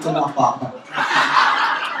 Dito nakapaka.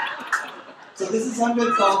 So this is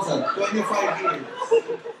 100,000, 25 years.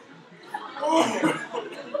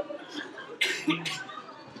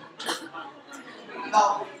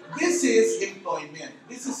 Now, this is employment.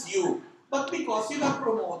 This is you. But because you got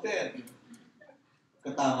promoted.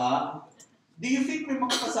 Katama? Do you think may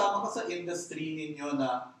mga kasama ka sa industry ninyo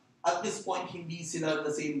na at this point hindi sila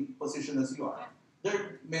the same position as you are?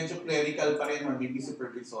 They're medyo clerical pa rin or maybe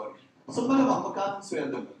supervisory. So malamang, magkano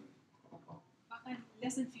sweldo mo? Baka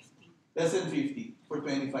less than 50. Less than 50 for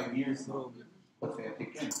 25 years. No?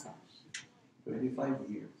 Pathetic yan. 25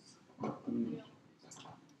 years.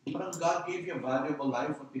 Parang God gave you a valuable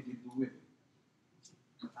life. What did you do with it?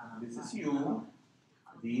 This is you.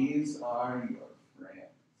 These are your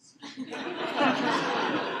friends.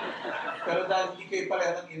 Pero dahil hindi kayo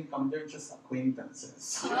pareha ng income, they're just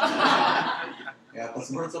acquaintances. Yeah,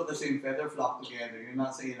 tapos birds of the same feather flock together. Yung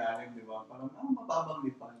nasa ilalim, di ba? Parang, mababang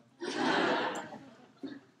lipan.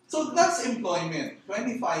 So that's employment,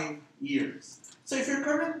 25 years. So if you're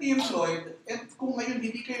currently employed, at kung ngayon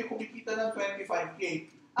hindi kayo kumikita ng 25K,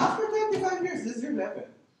 after 25 years, this is your level.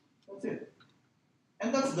 That's it.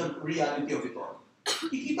 And that's the reality of it all.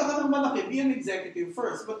 Kikita ka ng malaki, be an executive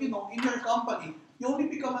first. But you know, in your company, you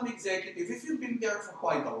only become an executive if you've been there for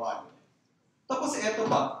quite a while. Tapos eto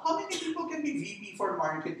ba, how many people can be VP for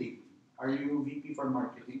marketing? Are you VP for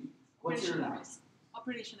marketing? What's your name?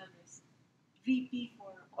 Operational risk. VP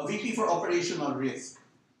for... A VP for operational risk.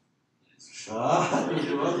 Social.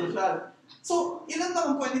 So, ilan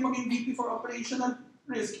naman pwede maging VP for operational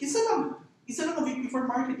risk? Isa lang. Isa lang ang VP for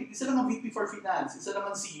marketing, isa lang ang VP for finance, isa lang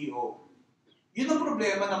ang CEO. Yun ang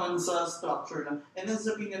problema naman sa structure na. And then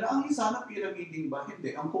sabihin nila, ang Usana pyramiding ba?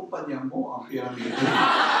 Hindi. Ang kumpanya mo ang pyramiding.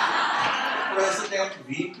 President,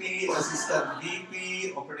 VP, Assistant VP,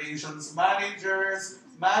 Operations Managers,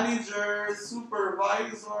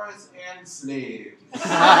 Supervisors, and Slaves.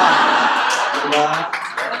 Diba?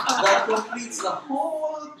 That completes the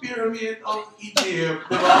whole pyramid of Egypt.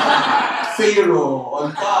 Diba? Pharaoh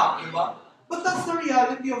on top. Diba? But that's the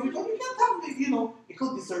reality of it. You can't have,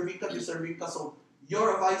 ikaw deserving ka, so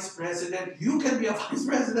you're a vice president, you can be a vice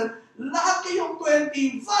president, lahat kayong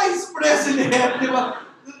 20 vice president, di ba?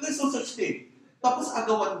 There's no such thing. Tapos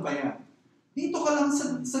agawan ba yan? Dito ka lang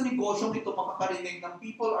sa negosyong ito makakarinig ng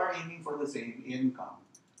people are aiming for the same income.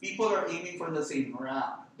 People are aiming for the same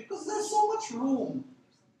rank. Because there's so much room.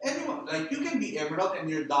 Anyone, like you can be emerald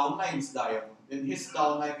and your downline is diamond. And his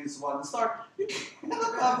downline is 1 star. You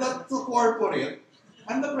cannot have that to corporate.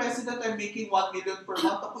 I'm the president, I'm making 1 million per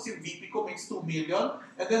month, tapos yung VP ko makes 2 million,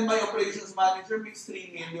 and then my operations manager makes 3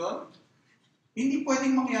 million. Hindi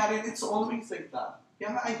pwedeng mangyari, it's always like that.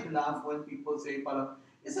 Kaya nga I laugh when people say parang,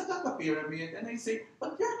 isn't that a pyramid? And I say,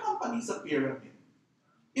 but your company is a pyramid.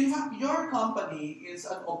 In fact, your company is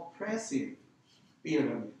an oppressive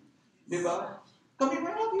pyramid. Diba? Kami,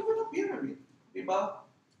 we're not even a pyramid. Diba?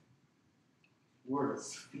 We're a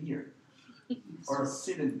sphere. Or a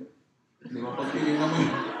cylinder. Di ba? Pag tinignan mo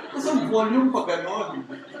yun. Tapos ang volume pa gano'n.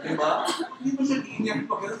 Di ba? Hindi mo siya linear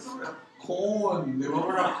pa gano'n. So we're a cone. Di ba?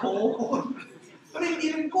 We're a cone. Pero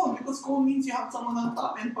hindi rin cone. Because cone means you have someone on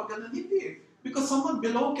top and pa gano'n. Hindi. Because someone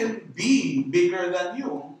below can be bigger than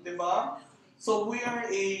you. Di ba? So we are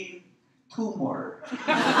a tumor.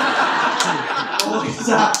 No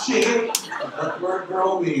exact shape. But we're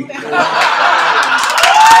growing.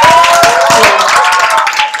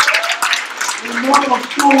 More of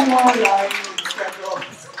tumor line instead of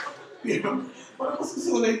pyramid. Parang mas gusto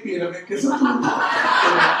ko na yung pyramid kasi tumor.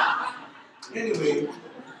 Anyway,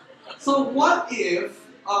 so what if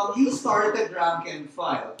You started rank and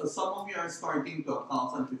file, so some of you are starting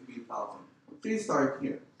 12,000, 15,000. So you start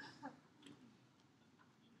here.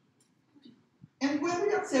 And whether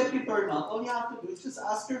you accept it or not, all you have to do is just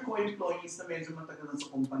ask your co-employees na medyo matagal na sa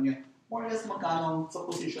kumpanya, more or less magkano sa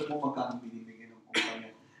position mo, magkano binibigyan ng kumpanya.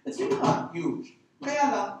 It's really not huge. Kaya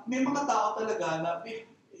lang, may mga tao talaga na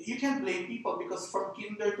you can't blame people because from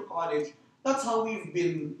kinder to college, that's how we've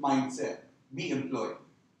been mindset. Be employed.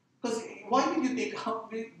 Because why did you take up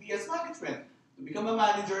BS management? To become a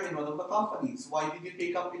manager in one of the companies. Why did you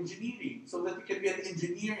take up engineering? So that you can be an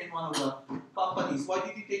engineer in one of the companies. Why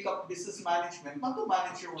did you take up business management? Not to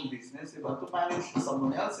manage your own business, but to manage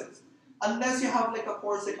someone else's. Unless you have like a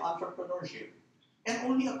course in entrepreneurship. And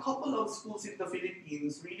only a couple of schools in the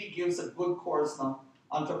Philippines really gives a good course on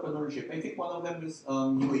entrepreneurship. I think one of them is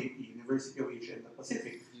UAP, University of Asia and the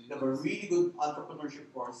Pacific. They have a really good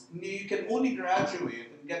entrepreneurship course. You can only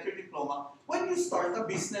graduate and get your diploma when you start a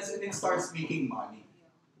business and it starts making money.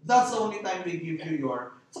 That's the only time they give you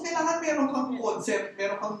your... So kailangan meron kang concept,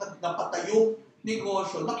 meron kang napatayong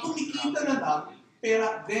negosyo na kumikita na lang,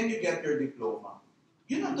 pero then you get your diploma.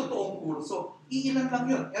 Yun ang totoong kurso. Iilan lang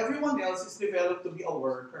yun. Everyone else is developed to be a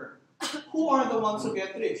worker. Who are the ones who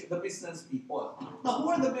get rich? The business people. Now, who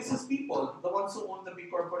are the business people? The ones who own the big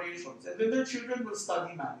corporations. And then their children will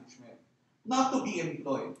study management. Not to be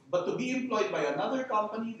employed, but to be employed by another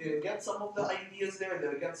company. They'll get some of the ideas there.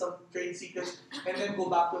 They'll get some trade secrets. And then go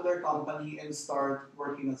back to their company and start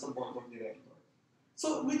working as a board of directors.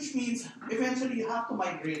 So, which means, eventually, you have to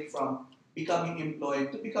migrate from becoming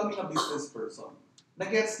employed to becoming a business person.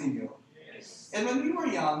 Nagets ninyo? And when we were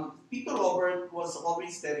young, Tito Robert was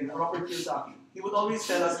always telling, Robert Kiyosaki, he would always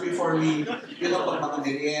tell us before we, pag mga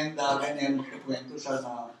merienda, ganyan, kwento siya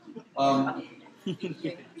na,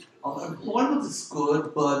 employment is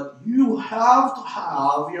good, but you have to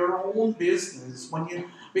have your own business when you,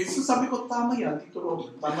 so sabi ko, tama yan, Tito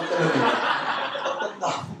Robert, tama talaga. Pagtanda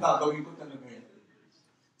ko, gagawin ko talaga yan.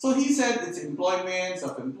 So he said, it's employment,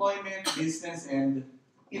 self-employment, business, and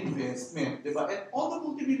investment, diba? And all the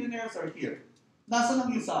multimillionaires are here. Nasa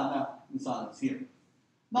ng Usana? Usana is here.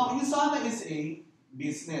 Now, Usana is a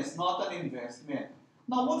business, not an investment.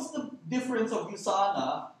 Now, what's the difference of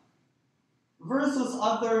Usana versus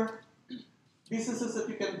other businesses that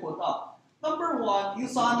you can put up? Number one,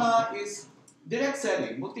 Usana is direct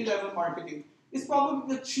selling, multi-level marketing. Is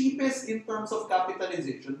probably the cheapest in terms of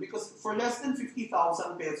capitalization because for less than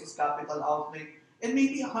 50,000 pesos capital outlay, and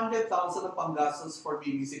maybe 100,000 of panggastos for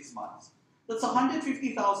maybe 6 months. That's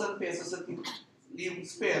 150,000 pesos that you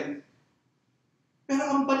spend. Pero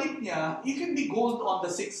ang balik niya, you can be gold on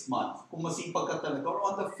the 6th month, kung masipag ka talaga, or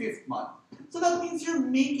on the 5th month. So that means you're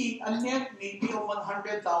making a net maybe of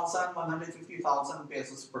 100,000, 150,000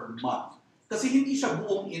 pesos per month. Kasi hindi siya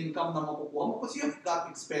buong income na makukuha mo kasi you've got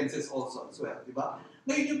expenses also as well, di ba?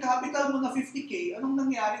 Ngayon yung capital mo na 50K, anong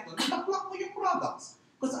nangyari doon? Nataklak mo yung products.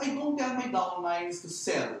 Because I don't tell my downlines to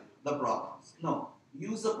sell the products. No,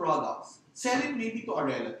 use the products. Sell it maybe to a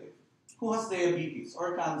relative who has diabetes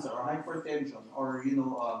or cancer or hypertension or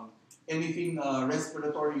anything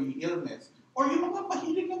respiratory illness. Or yung mga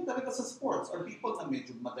mahilig lang talaga sa sports or people na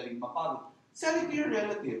medyo madaling mapagod. Sell it to your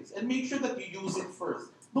relatives and make sure that you use it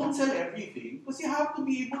first. Don't sell everything because you have to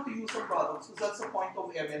be able to use the products because that's the point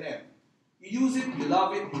of MLM. You use it, you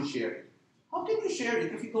love it, you share it. How can you share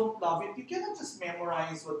it if you don't love it? You cannot just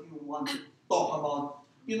memorize what you want to talk about,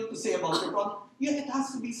 to say about your product. Yeah, it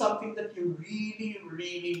has to be something that you really,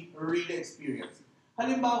 really, really experience.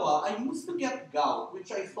 Halimbawa, I used to get gout,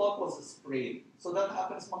 which I thought was a sprain. So that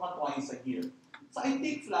happens mga twice a year. So I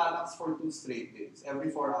take Flanax for 2 straight days,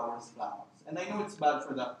 every 4 hours Flanax. And I know it's bad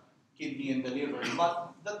for the kidney and the liver,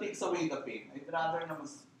 but that takes away the pain. I'd rather na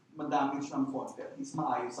mas madamage ng konti, at least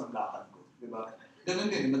maayos ang lakad ko. Diba? Ganun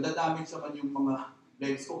din, madadamage naman yung mga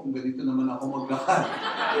legs ko kung ganito naman ako maglakad.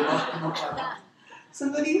 Diba?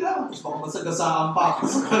 Sandali lang. Tapos baka masagasaan pa ako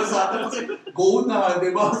sa kalsada kasi go na, di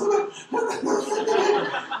ba? Sandali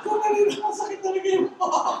lang, sakit talaga yung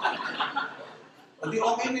Di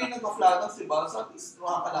okay na yung nagpa-flatness, di ba? So at least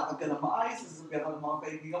makakalakad ka na maayos, sasabihan ka ng mga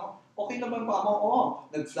kaibigan mo, okay naman pa mo? Oo,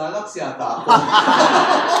 nag-flatness yata ako.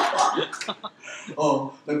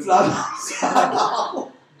 Nag-flatness yata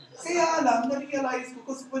ako. Kaya lang, na-realize ko,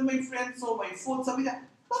 kasi when my friend saw my phone, sabi niya,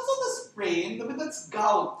 that's not a sprain, that's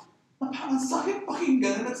gout. Ang sakit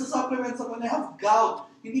pakinggan, nagsasupplement sa kanya, I have gout.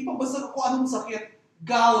 Hindi pa basta kung anong sakit.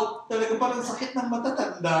 Gout. Talaga parang sakit ng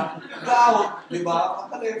matatanda. Gout. Diba? Ang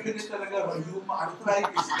ka-level niya talaga, rheuma,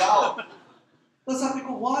 arthritis, gout. Tapos sabi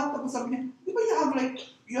ko, what? Tapos sabi niya, di ba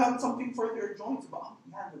you have something for your joints? Diba?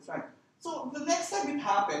 Yeah, that's right. So, the next time it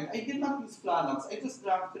happened, I did not use Flanax. I just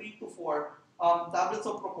drank 3 to 4 tablets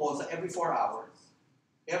of Proposa every 4 hours.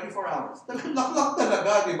 Every 4 hours. Talagang laklak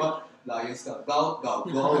talaga, di ba? Layas ka, gout, go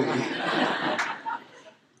away.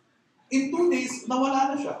 In 2 days,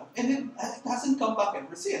 nawala na siya. And then, it hasn't come back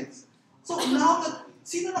ever since. So now that,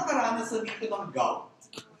 sino nakaranas na dito ng gout?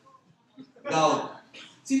 Gout.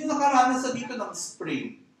 Sino nakaranas na dito ng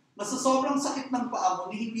sprain? Na sa sobrang sakit ng paa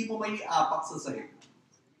mo, hindi mo may iapak sa sahig.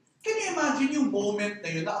 Can you imagine yung moment na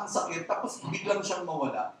yun, na ang sakit, tapos biglang siyang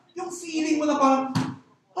mawala? Yung feeling mo na parang,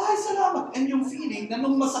 ay, salamat. And yung feeling na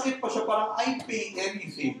nung masakit pa siya, parang I pay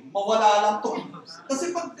anything. Mawala lang to.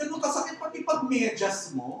 Kasi pag ganun kasakit, pati pag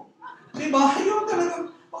medyas mo, di ba? Yung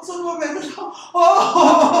talagang, pag sunod mo medyas,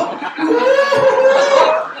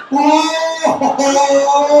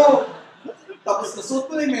 tapos nasuot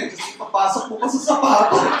mo na yung medyas, ipapasok mo pa sa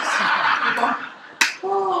sapato. Di ba?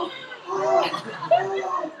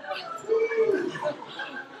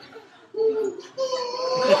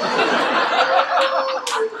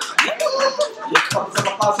 Tapos sa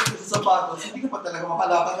mapasok mo sa sapatos, hindi ka pa talaga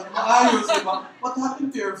makalaban ng maayos, di ba? What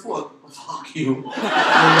happened to your foot? Fuck you.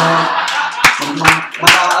 Diba?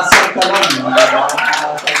 Makaasar ka lang.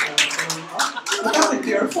 What happened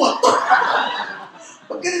to your foot?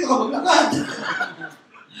 Ba't ganito ka maglakad?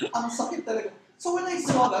 Ang sakit talaga. So when I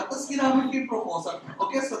saw that, tapos ginamit ko yung proposal,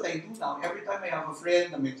 guess what I do now? Every time I have a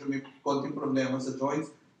friend na medyo may konting problema sa joints,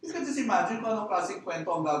 you can just imagine kung anong klaseng kwento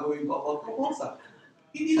ang gagawin ko about proposal.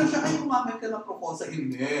 Hindi na siya, ay, gumamit ka ng proposal.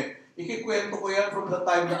 Hindi. Ikikwento ko yan from the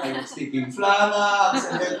time na I was taking Flanax,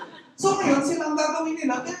 and then, so ngayon, silang gagawin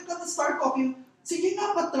nila, they're gonna start talking, sige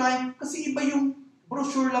nga pa-try, kasi iba yung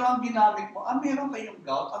brochure lang ang ginamit mo. Meron kayong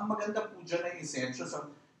gout, ang maganda po dyan ay essentials.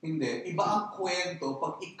 Hindi. Iba ang kwento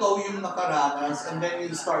pag ikaw yung nakaranas, and then you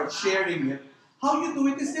start sharing it. How you do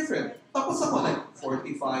it is different. Tapos ako, like,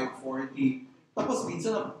 45, 40, tapos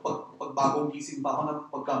minsan, pag bagong gising pa ako,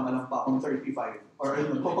 pagkamalang pa akong 35. Or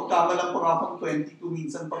ano, pagkamalang pa akong 22,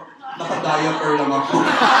 minsan pag naka-diaper lang ako.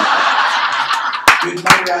 With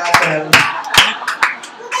my rattle.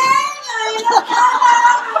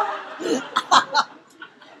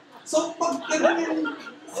 So, pag ganun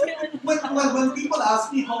when people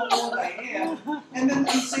ask me how old I am, and then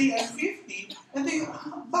I say I'm 50, and they,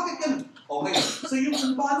 bakit ganun? Okay, so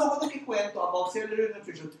yung paano ako nakikwento about cellular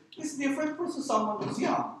nutrition is different for someone who's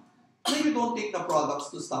young. Now you don't take the products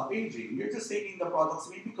to stop aging. You're just taking the products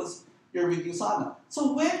maybe because you're with Usana.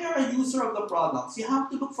 So when you're a user of the products, you have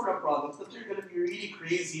to look for a product that you're going to be really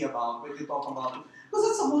crazy about when you talk about it. Because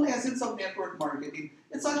that's the whole essence of network marketing.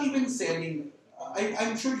 It's not even selling.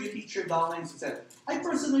 I'm sure you teach your downlines to sell. I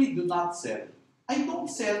personally do not sell. I don't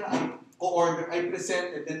sell. I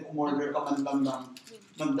present and then umorder ka man lang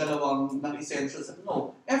ng dalawang essentials.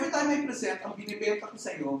 No. Every time I present, ang binibenta ko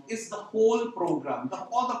sa iyo is the whole program,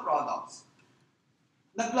 all the products.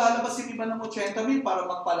 Naglalabas yung iba ng 80,000 para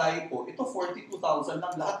magpalay po. Ito 42,000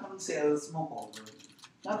 lang, lahat ng sales mo covered.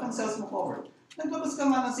 Lahat ng sales mo covered. Naglabas ka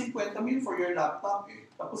nga ng 50,000 for your laptop eh.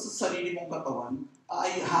 Tapos sa sarili mong katawan,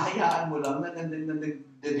 ay hahayaan mo lang na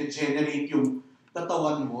degenerate yung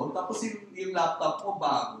katawan mo. Tapos yung laptop mo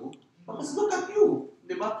bago. Tapos look at you.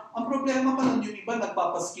 Di ba? Ang problema pa lang yung iba,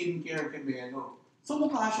 nagpapa-skincare kay Beno. So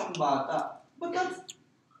mukha siyang bata. But that's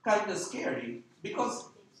kind of scary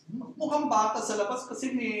because mukhang bata sa labas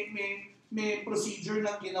kasi may procedure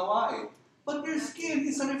na ginawa eh. But your skin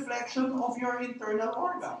is a reflection of your internal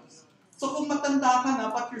organs. So kung matanda ka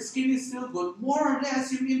na but your skin is still good, more or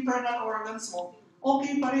less yung internal organs mo,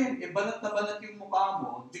 okay pa rin. E banat na banat yung mukha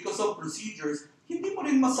mo because of procedures, hindi mo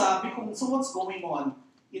rin masabi kung so what's going on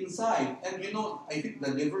inside. And you know, I think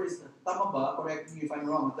the liver is, tama ba? Correct me if I'm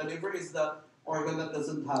wrong. The liver is the organ that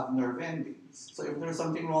doesn't have nerve endings. So if there's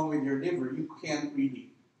something wrong with your liver, you can't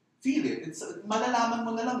really feel it. It's malalaman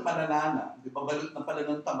mo na lang, malala na. Di ba? Balot na pala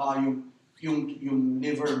ng taba yung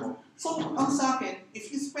liver mo. So, ang sa akin, if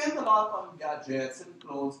you spend a lot on gadgets and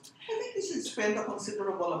clothes, I think you should spend a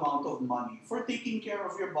considerable amount of money for taking care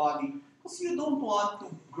of your body because you don't want to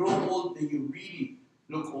grow old and you really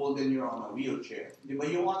look old and you're on a wheelchair. Di ba?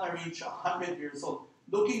 You want to reach 100 years old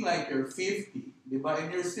looking like you're 50. Di ba? And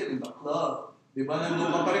you're still in the club. Di ba? Nandun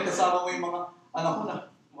ka pa rin kasama mo yung mga anak ko na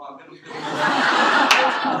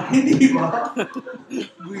hindi ba?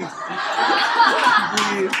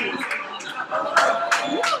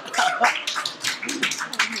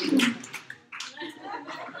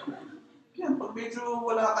 Yan, pag medyo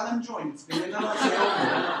wala ka ng joints, ganyan na lang sa'yo mo.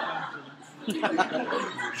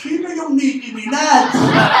 Sino yung Nicki Minaj?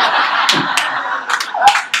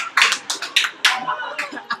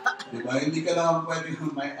 Diba, hindi ka lang pwede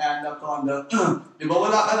may anaconda. Diba,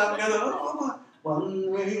 wala ka lang gano'n. One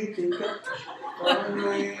way ticket, one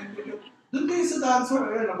way ticket. Doon kayo sa dancer,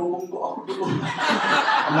 nabubunggo ako doon.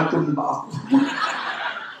 Amatumba ako.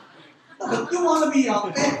 But you wanna be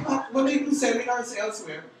young. When they do seminars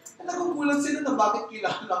elsewhere, nagugulat sila na bakit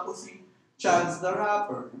kilala ko si Chance the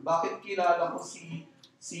Rapper, bakit kilala ko si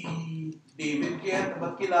David Guetta,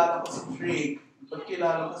 bakit kilala ko si Drake, bakit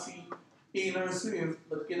kilala ko si Taylor Swift,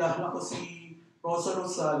 bakit kilala ko si Rosa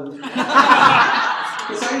Rosal.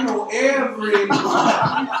 Because I know everyone.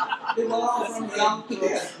 Diba? From young to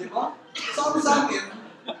death. Diba? Sabi sa akin,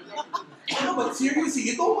 but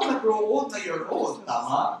seriously, you don't wanna grow old na you're old.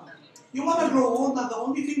 Tama? You wanna grow old na the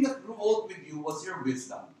only thing that grew old with you was your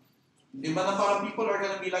wisdom. Diba na parang people are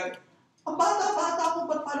gonna be like, ang bata-bata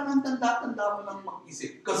mo, ba't parang ang tanda-tanda mo nang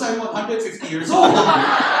mag-isip? Because I'm 150 years old.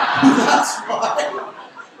 That's why.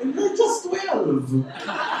 And you're just 12.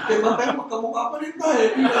 Diba? Pero magkamukha pa rin tayo.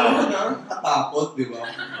 Hindi naman natakot, diba?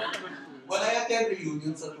 When I attend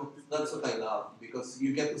reunions, that's what I love. Because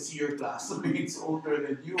you get to see your classmates older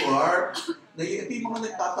than you are. Ito yung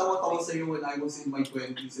mga nagtatawa-tawa sa'yo when I was in my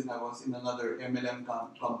 20s and I was in another MLM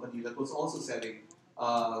company that was also selling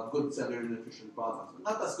good cellular nutrition products.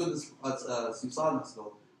 Not as good as Usana's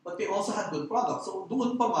though, but they also had good products. So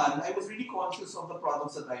doon pa man, I was really conscious of the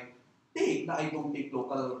products that I take. Na I don't take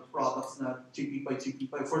local products na cheapy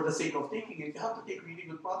pie for the sake of taking it. You have to take really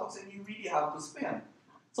good products and you really have to spend.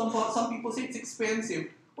 Some people say it's expensive.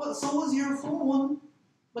 Well, so was your phone,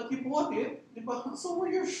 but you bought it. So were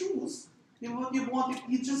your shoes. You bought it.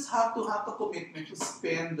 You just have to have the commitment to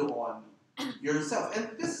spend on yourself.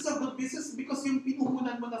 And this is a good business because yung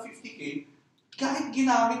pinuhunan mo na 50K, kahit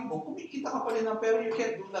ginamit mo, kumikita ka pa rin ng pera, you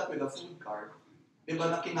can't do that with a food card. Diba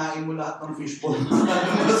na kinain mo lahat ng fishball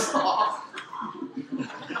na stock.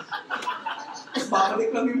 Tapos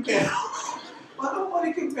babalik lang yung pera. Paano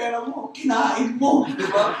balik yung pera mo? Kinain mo.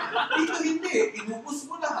 Diba? Dito hindi. Inubos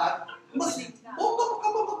mo lahat. Mas, ka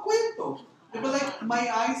pa magkwento. Diba like, my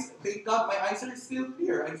eyes, thank God, my eyes are still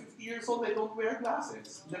clear. I'm 50 years old, I don't wear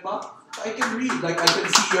glasses. Diba? So I can read, like I can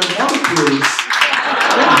see your molecules.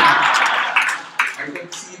 I can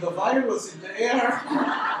see the virus in the air.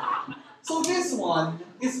 So this one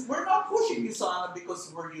is, we're not pushing Usana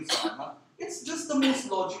because we're Usana. It's just the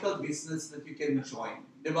most logical business that you can join.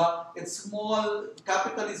 Diba? It's small,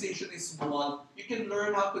 capitalization is small, you can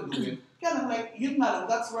learn how to do it. Kaya lang, like, yun nga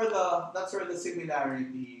lang, that's where the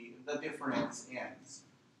similarity, the difference ends.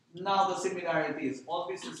 Now the similarity is all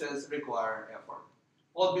businesses require effort.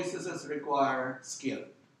 All businesses require skill.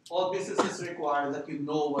 All businesses require that you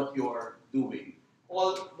know what you're doing.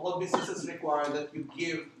 All businesses require that you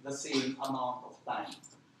give the same amount of time.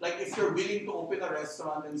 Like if you're willing to open a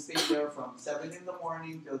restaurant and stay there from 7 in the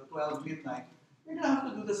morning till 12 midnight, you're gonna have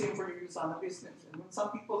to do the same for your Usana business. And when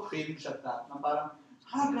some people cringe at that, na parang,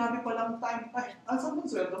 grabe palang time. Saan ang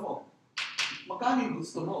sweldo mo? Magkano yung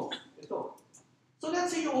gusto mo? Ito. So let's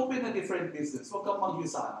say you open a different business, huwag kang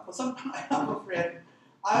mag-Usana. But sometimes I have a friend,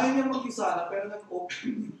 ayaw niya mag-Usana, pero nag-open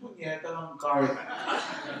yung punyeta ng cart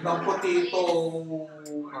ng potato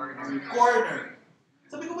corner.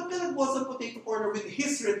 Sabi ko, ba't ka nag-boss ng potato corner with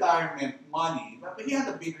his retirement money? He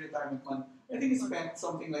had a big retirement money. I think he spent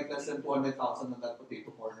something like less than 200,000 on that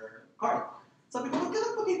potato corner cart. Sabi ko, ba't ka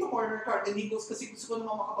nag-potato corner cart? And he goes, kasi gusto ko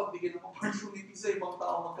naman makapagbigay ng opportunity sa ibang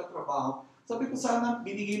tao magkatrabaho. Sabi ko, sana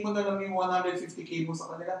binigay mo na lang yung 150K mo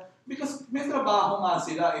sa kanila because may trabaho nga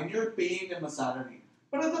sila and you're paying them a salary.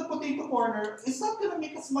 But that potato corner is not gonna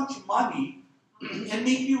make as much money and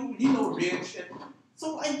make you, rich. And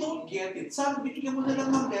so I don't get it. Sana binigyan mo na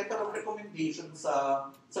lang ng letter of recommendation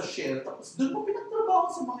sa Shell. Tapos doon mo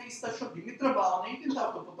pinagtrabaho sa mga istasyon. May trabaho na yun din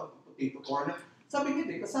dapat pupunta sa potato corner. Sabi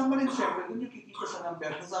niya, kasama rin syempre, doon yung kikita siya ng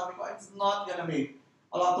pera. Sabi ko, it's not gonna make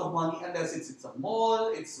a lot of money unless it's a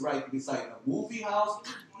mall, it's right beside a movie house.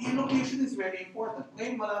 The location is very important.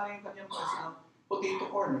 Ngayon, wala na yung kanyang personal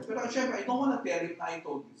potato corner. Pero syempre, I don't wanna tell him na I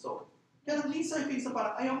told you so. Kaya at least I think sa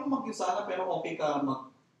parang, ayaw mo mag-Usana pero okay ka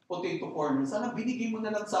mag-potato corner. Sana binigay mo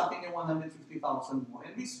na lang sa akin yung 150,000 mo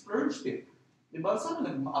and we splurged it. Diba? Sana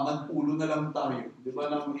nag-amanpulo na lang tayo.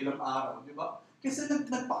 Diba? Ng ilang araw. Diba? Kasi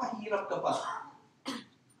nagpakahirap ka pa.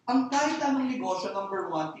 Ang kahit anong negosyo,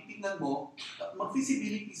 number one, titignan mo,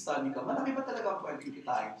 mag-feasibility study ka, malaki ba talaga ang pwedeng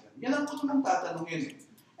kitain dyan? Yan ang puno ng tatanungin eh.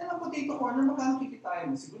 And ang potato corner, magkano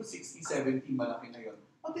kikitain mo? Siguro 60, 70, malaki na yun.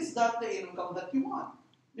 What is that the income that you want?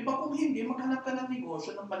 Di ba kung hindi, maghanap ka ng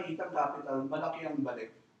negosyo ng maliitang capital, malaki ang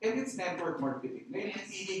balik. And it's network marketing. Ngayon,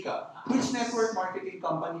 pili ka. Which network marketing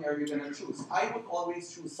company are you gonna choose? I would always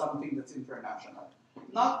choose something that's international.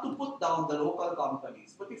 Not to put down the local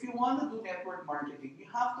companies, but if you want to do network marketing, you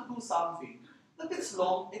have to do something that is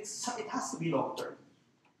long, it has to be long term.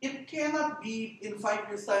 It cannot be in 5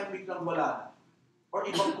 years time biglang wala na. or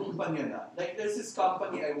ibang kumpanya na. Like there's this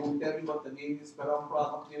company, I won't tell you what the name is, pero ang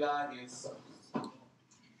product nila is,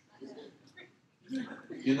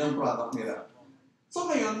 yun ang product nila. So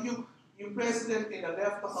ngayon, yung president nila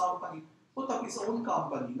left the company, put up his own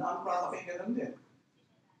company na ang product ay ganun din.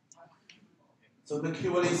 So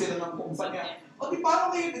naghiwalay sila ng kumpanya. O di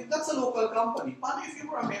paano ngayon, that's a local company. Paano if you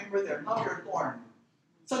were a member there, now you're torn?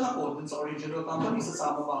 Saan ako? Dun sa original company,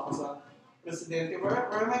 sasama ba ako sa presidente? Where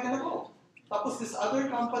am I gonna go? Tapos this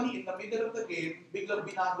other company, in the middle of the game, biglang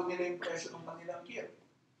binago nila yung presyo ng kanilang kit.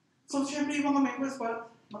 So syempre yung mga members,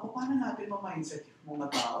 parang, naku, paano natin ma-mindset yung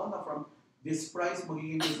mga tao na from this price,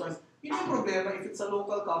 magiging this price? Yun yung problema, if it's a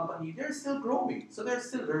local company, they're still growing. So they're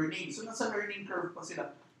still learning. So nasa learning curve pa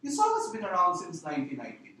sila. Usana's been around since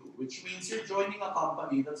 1992, which means you're joining a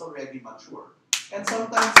company that's already mature. And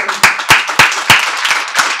sometimes,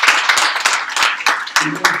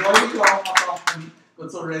 you're joining a company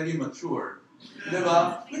that's already mature.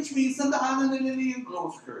 Diba? Which means, nadaanan na nila yung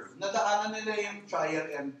growth curve. Nadaanan nila yung trial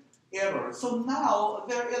and error. So now,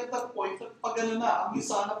 they're at that point, pag ano na, ang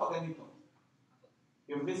Usana pag ganito.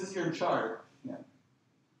 If this is your chart, yeah.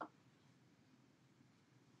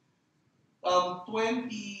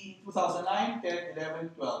 2009, 10, 11,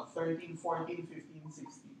 12, 13, 14, 15,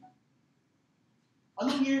 16.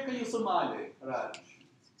 Anong year kayo sumali, Raj?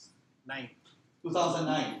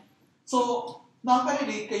 2009. So,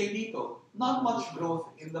 nakaka-relate kayo dito. Not much growth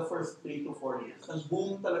in the first 3 to 4 years.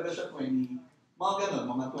 Nag-boom talaga siya mga ganun,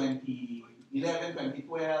 mga 2011,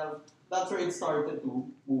 2012. That's where it started to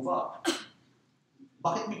move up.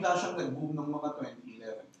 Bakit bigla siyang nag-boom ng mga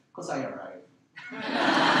 2011? Because I arrived.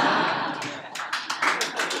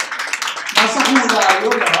 Nasa hula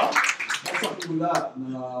yun, ha? Nasa hula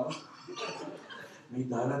na may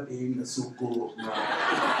darating na suko na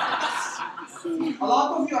a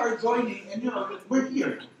lot of you are joining and we're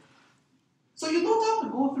here. So you don't have to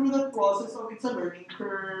go through that process of it's a learning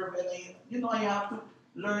curve and I have to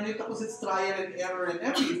learn it because it's trial and error and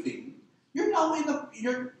everything. You're now ito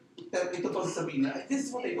pa sasabihin na, this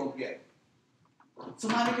is what I don't get.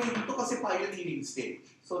 Sumali kayo dito kasi pioneering stage.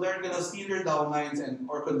 So they're gonna steal your downlines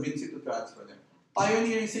or convince you to transfer them.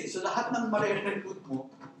 Pioneering stage. So lahat ng marirecruit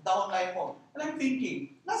mo, downline mo. And I'm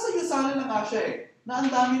thinking, nasa Usana na nga siya eh. Na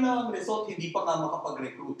ang dami na ang result, hindi pa nga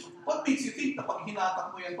makapag-recruit. What makes you think na pag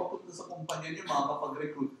hinatak mo yan papunta sa kumpanya niyo,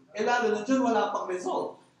 makakapag-recruit? Eh lalo na dyan, wala pang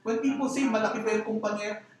result. When people say malaki ba yung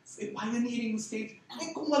kumpanya, pioneering stage,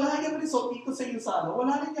 eh kung wala yung result dito sa Usana,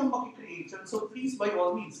 wala rin yung makikreation. So please, by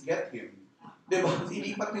all means, get him. Diba?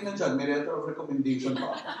 Ilipat nyo na dyan, may letter of recommendation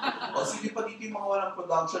pa. O sige pa dito yung mga walang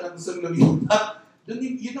production na gusto lumipat.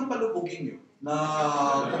 Yun ang palubugin nyo na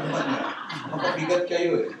kumpanya. Mapabigat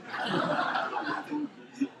kayo eh.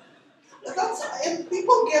 And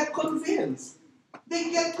people get convinced.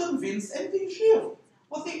 They get convinced and they shift.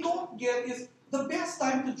 What they don't get is the best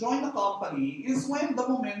time to join a company is when the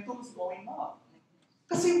momentum is going up.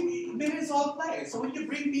 Kasi may result na eh. So when you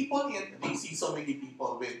bring people in, they see so many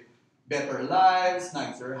people with better lives,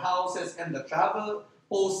 nicer houses, and the travel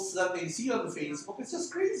posts that they see on Facebook, it's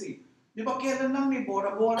just crazy. Di ba, kailan lang may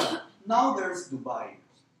Bora Bora? Now there's Dubai.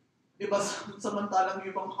 Di ba, samantalang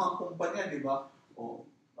yung mga kumpanya, di ba?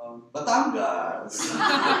 Batangas.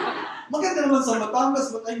 Maganda naman sa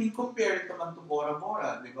Batangas, but I mean, compare it naman to Bora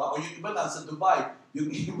Bora, di ba? O yung iba nasa Dubai,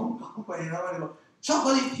 yung ibang kumpanya naman, di ba?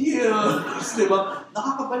 Chocolate Hills, di ba?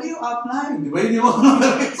 Nakakabali yung upline, di ba? Yun yung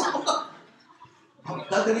mga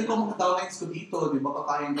dadalhin ko mga downlines ko dito, di ba?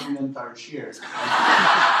 Kakain kami ng tarsier.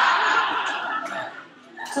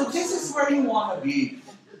 So this is where you want to be.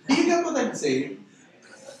 Do you get what I'm saying?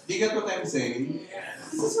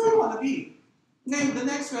 This is where you want to be. Ngayon, the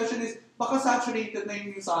next question is, baka saturated na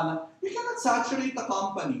yung Usana. You cannot saturate a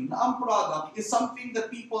company na ang product is something that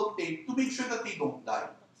people take to make sure that they don't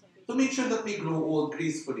die. To make sure that they grow old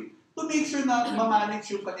gracefully. To make sure na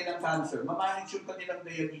ma-manage yung kanilang cancer, ma-manage yung kanilang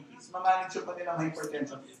diabetes, ma-manage yung kanilang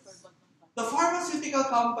hypertension. The pharmaceutical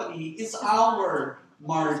company is our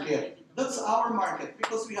market. That's our market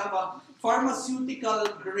because we have a pharmaceutical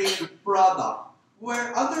grade product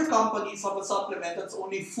where other companies have a supplement that's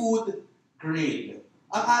only food grade.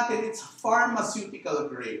 Ang atin, it's pharmaceutical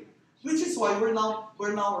grade. Which is why we're now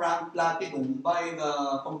ranked platinum by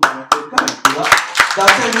the comparative guide.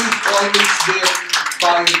 That's why we've always been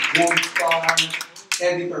by Gold Star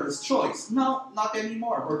Editor's Choice. Now, not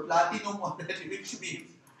anymore. We're platinum already, which means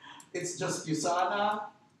it's just Usana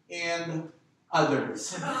and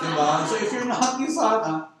others. Diba? So if you're not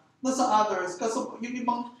Usana, nasa others, kasi yung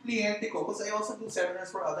ibang kliyente ko, because I also do seminars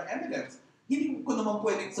for other evidence, hindi ko naman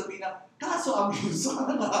pwedeng sabihin na, kaso ang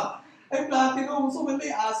Usana, ay platinum. So when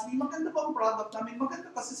they ask me, maganda bang product namin?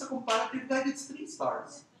 Maganda kasi sa comparative guide, it's 3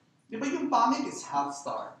 stars. Di ba yung pangit is half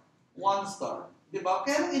star, 1 star. Di ba?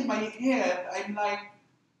 Kaya in my head, I'm like,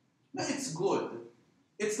 no, it's good.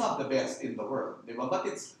 It's not the best in the world. Di ba? But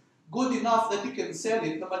it's good enough that you can sell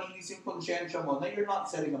it na malinis yung konsyensya mo na you're not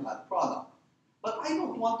selling a bad product. But I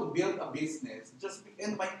don't want to build a business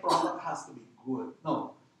and my product has to be good.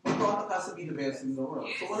 No. My product has to be the best in the world.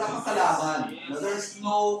 So wala kang kalaban. No, there's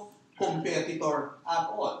no competitor at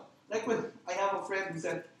all. Like when I have a friend who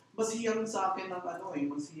said, masiyang sa akin ng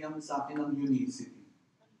masiyang sa akin ng Unicity.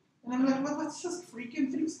 And I'm like, but that's just freaking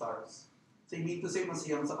 3 stars. So you mean to say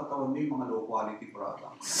masiyang sa katawan mo yung mga low quality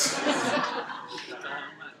products.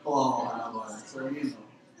 Oo, naman. So, you know.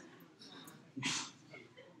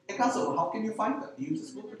 Eh kaso, how can you find that? You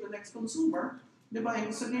just go to the next consumer. Diba?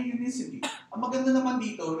 Yung gusto niya Unicity. Ang maganda naman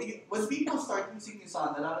dito, when people start using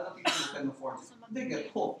Usana, lalo na people who can afford it, they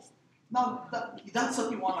get hooked. Now, that's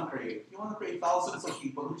what you want to create. You want to create thousands of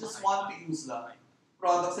people who just want to use the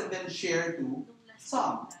products and then share to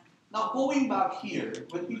some. Now, going back here,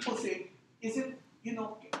 when people say, is it, can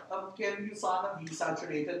Usana be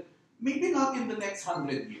saturated? Maybe not in the next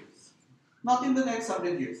 100 years. Not in the next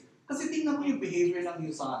 100 years. Kasi tingnan mo yung behavior ng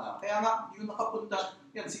Usana. Kaya nga, yung nakapunta,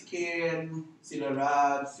 yan, si Ken, sila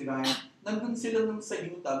Rad, si Ryan, nandun sila nung sa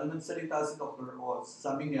Utah, nung nagsalita si Dr. Oz.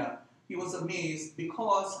 Sabi niya, he was amazed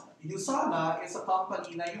because Usana is a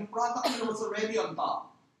company na yung product nila was already on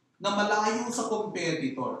top, na malayo sa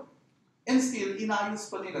competitor. And still, inayos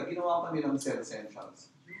pa nila, ginawa pa nilang Cell Essentials.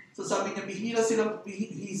 So sabi niya, bihira sila,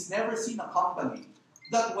 he's never seen a company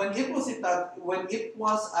that when it was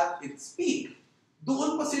at its peak,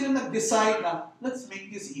 doon pa sila nag-decide na, let's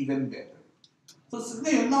make this even better. So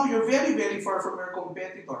ngayon, now you're very, very far from your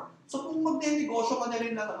competitor. So kung magne-negosyo ka na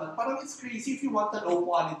rin na naman, parang it's crazy if you want a low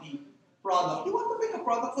quality product. You want to make a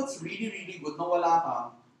product that's really, really good na wala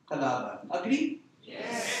kang kalaban. Agree?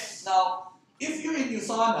 Yes. Now, if you're in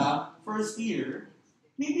Usana, first year,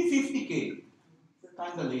 maybe 50K. You're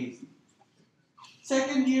kind of lazy.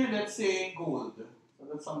 Second year, let's say gold. So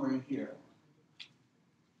that's somewhere in here.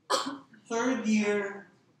 Third year,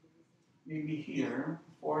 maybe here.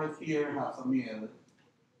 Fourth year, $500,000.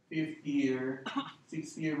 Fifth year,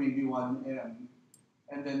 sixth year, maybe 1M.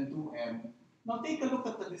 And then 2M. Now take a look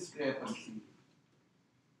at the discrepancy.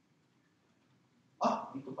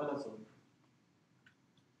 Ito pala, sorry.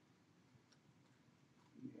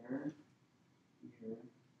 Here, here, here.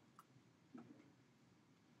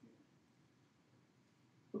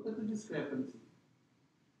 Look at the discrepancy.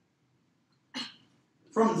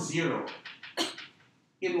 From 0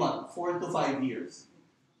 in what? 4 to 5 years.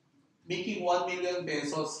 Making 1 million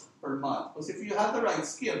pesos per month. Because if you have the right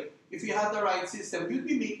skill, if you have the right system, you'd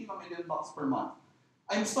be making $1 million per month.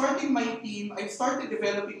 I'm starting my team, I started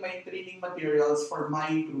developing my training materials for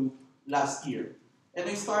my group last year. And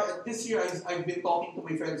this year, I've been talking to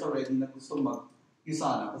my friends already na gusto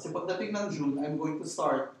mag-Usana. Kasi pagdating ng June, I'm going to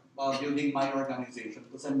start building my organization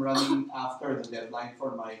because I'm running after the deadline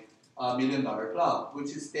for my $1 million club,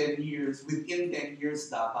 which is 10 years, within 10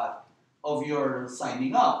 years dapat of your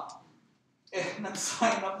signing up.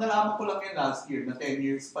 Nag-sign up, nalaman ko lang yun last year, na 10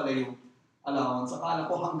 years pala yung allowance. Akala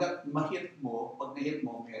ko hanggat ma-hit mo, pag na-hit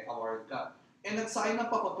mo, may award ka. Nag-sign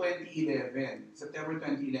up ako 2011, September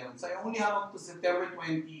 2011. So I only have up to September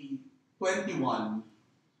 2021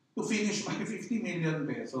 to finish my 50 million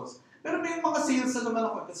pesos. Pero may mga sales na naman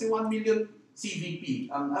ako kasi 1 million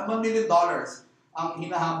CVP, $1 million ang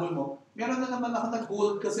hinahabol mo. Meron na naman ako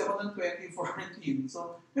nag-gold kasi ako ng 2014.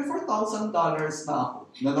 So, may $4,000 na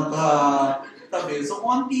ako na nakatabi. So,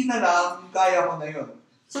 konti na lang, kaya ko na yun.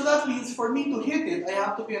 So, that means for me to hit it, I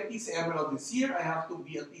have to be at least emerald this year. I have to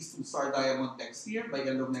be at least 2-star diamond next year, by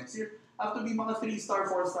end of next year. I have to be mga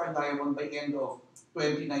 3-star, 4-star diamond by end of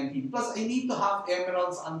 2019. Plus, I need to have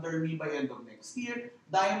emeralds under me by end of next year,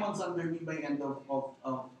 diamonds under me by end of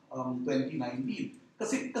 2019.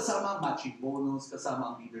 Kasi kasama ang matching bonus,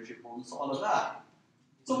 kasama ang leadership bonus, so all of that.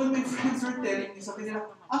 So when my friends were telling me, sabi nila,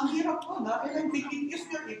 ang hirap mo na, and I'm thinking, if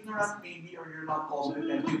you're ignorant maybe, or you're not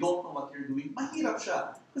competent, you don't know what you're doing, mahirap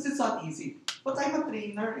siya. Because it's not easy. But I'm a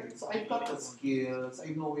trainer so I've got the skills,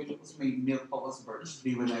 I know it, because my milk pa was birch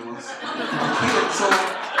tree when I was a kid. So,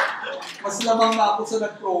 mas lamang na ako sa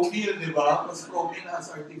nag-pro-meal, di ba? Because pro-meal has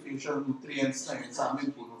artificial nutrients na yun, sa amin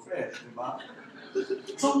puro fresh, di ba?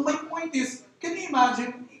 So my point is, can you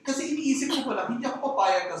imagine, kasi iniisip ko pala, hindi ako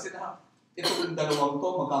papayag kasi na itong dalawang to,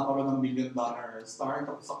 magkakaroon ng $1 million star,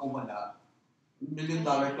 tapos ako wala. $1 million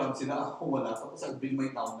club sila, ako wala. Tapos I'll bring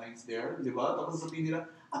my downlines there, di ba? Tapos sabihin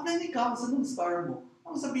nila, apply ni Cam, saan yung star mo?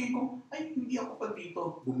 Ang sabihin ko, ay, hindi ako pa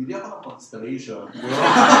dito. Bumili ako ng Constellation.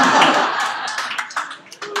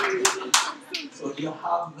 So you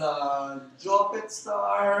have the Jopet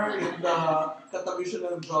star in the katabi siya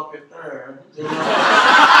ng Jopeter.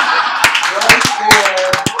 Right there.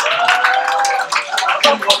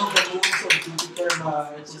 Actually, one of the moons of Jupiter na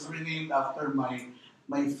it was renamed after my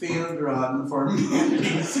failed run for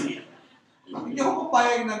MNPC. Hindi ako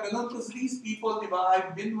papayag na ganun because these people, di ba,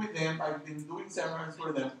 I've been with them, I've been doing seminars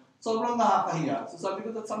for them. Sobrang nakakahiya. So sabi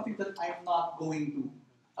ko, that's something that I'm not going to,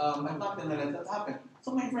 I'm not gonna let that happen.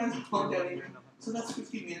 So my friends were telling me, so that's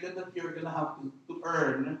 50 million that you're gonna have to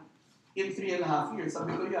earn in 3.5 years.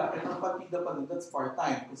 Sabi ko, yeah, and ang partida pa din, that's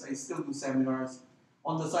part-time because I still do seminars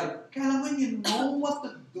on the side. Kaya when you know what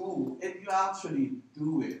to do and you actually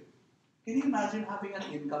do it, can you imagine having an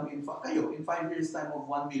income in 5 years time of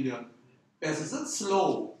 1 million pesos? That's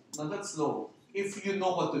slow. No, that's slow. If you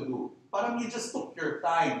know what to do. Parang you just took your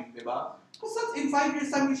time, di ba? Because in 5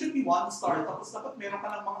 years time, you should be 1 star. Tapos dapat meron ka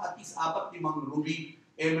ng mga at least 4-5 ruby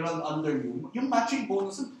emerald under you. Yung matching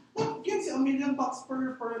bonus, that gives you $1 million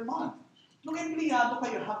per month. Nung empleyado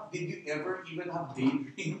kayo, did you ever even have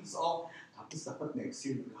daydreams of, tapos dapat next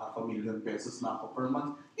year, $500,000 pesos na ako per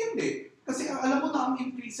month? Hindi. Kasi alam mo na ang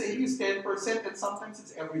increase sa iyo is 10% and sometimes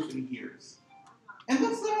it's every 3 years. And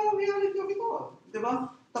that's the reality of it all.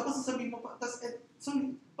 Diba? Tapos sasabihin mo pa,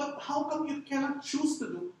 but how come you cannot choose to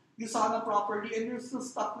do Usana properly and you're still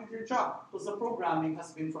stuck with your job? Because the programming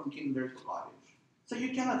has been from kinder to college. So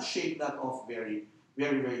you cannot shake that off very,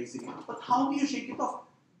 very, very easily. But how do you shake it off?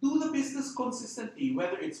 Do the business consistently,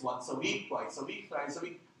 whether it's once a week, twice a week, thrice a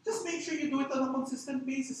week. Just make sure you do it on a consistent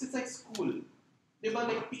basis. It's like school. Diba?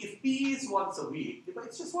 Like if PE is once a week, diba?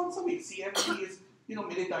 It's just once a week. CFP is,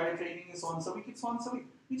 military training is once a week. It's once a week.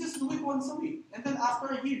 You just do it once a week. And then after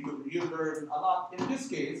a year, you learn a lot. In this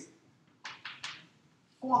case,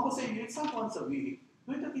 kung ako sa inyo, it's not once a week.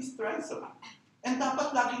 Do it at least thrice a week. And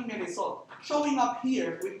dapat laging may result. Showing up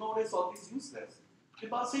here with no result is useless.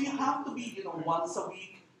 Diba? So you have to be, once a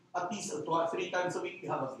week, at least 3 times a week, you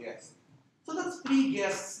have a guest. So that's 3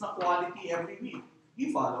 guests na quality every week.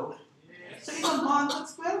 You follow? Yes. So in a month,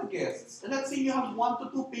 that's 12 guests. And let's say you have 1 to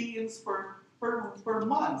 2 pay-ins per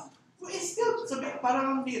month. So it's still,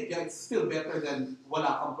 parang it's still better than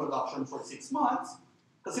wala kang production for 6 months.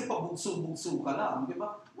 Kasi pabugso-bugso ka lang, di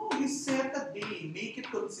ba? No, you set a day, make it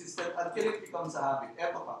consistent until it becomes a habit.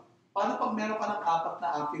 Eto pa, paano pag meron ka ng 4 na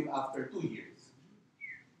active after 2 years?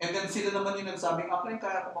 And then sila naman yung nagsabing, apply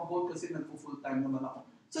kaya ako mag-hold kasi nagpo-full time naman ako.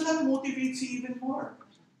 So that motivates you even more.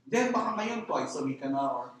 Then baka ngayon twice a week ka na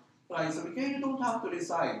or thrice a week, kaya you don't have to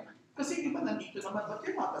resign. Kasi di ba nandito naman, but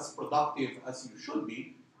you're not as productive as you should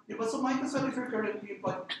be. Di ba? So might as well if you're currently,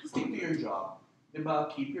 but stick to your job. Diba?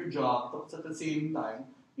 Keep your job, but at the same time,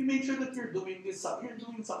 you make sure that you're doing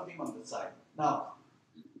something on the side. Now,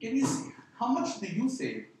 can you see, how much do you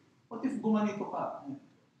save? What if gumanito ka?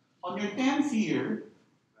 On your 10th year,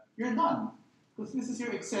 you're done. Because this is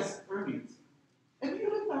your excess earnings. And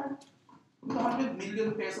you retire. With 100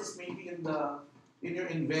 million pesos maybe in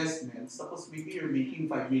your investments, tapos maybe you're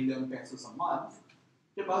making 5 million pesos a month.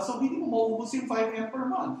 Diba? So hindi mo maubos yung 5M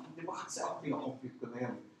per month. Diba? Kasi ako, compute ko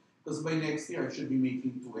na yan. Because by next year, I should be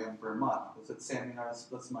making 2M per month. Because it's seminars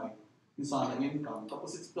plus my Usana income.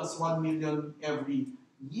 Tapos it's plus 1 million every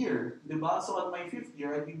year. Diba? So on my 5th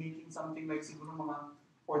year, I'd be making something like siguro mga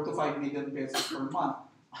 4 to 5 million pesos per month.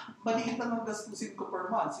 Maliit lang ang gastusin ko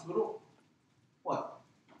per month. Siguro,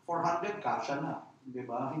 400 kasha na.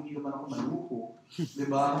 Diba? Hindi naman ako maluho.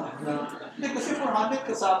 Diba? Kasi 400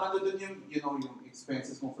 kasama na dun yung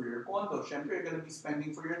expenses mo for your condo. Siyempre, you're gonna be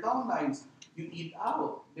spending for your downlines. You eat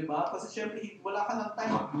out. Diba? Kasi siyempre, wala ka ng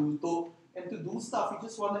time magluto and to do stuff. You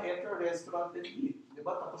just wanna enter a restaurant and eat.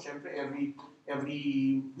 Diba? Tapos siyempre, every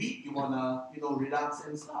week, you wanna, relax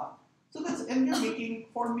and stuff. So and you're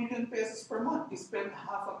making 4 million pesos per month. You spend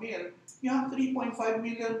 $500,000. You have 3.5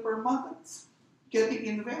 million per month. That's getting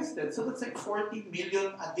invested. So that's like 40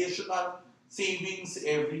 million additional savings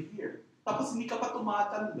every year. Tapos hindi ka pa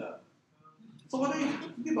tumatanda. So what are you,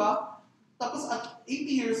 di ba? Tapos at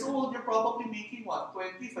 80 years old, you're probably making 20,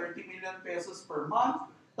 30 million pesos per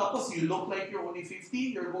month. Tapos you look like you're only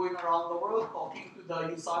 50. You're going around the world talking to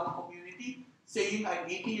the Usana community, saying, I'm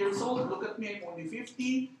 80 years old, look at me, I'm only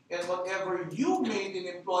 50. And whatever you made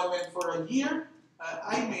in employment for a year,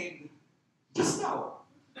 I made just now.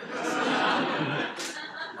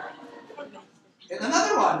 And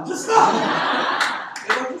another one, just now.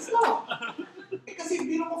 Just now. Kasi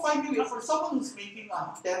biro mo 5 million for someone who's making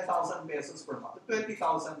 10,000 pesos per month,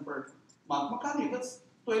 20,000 per month, magkano yun? That's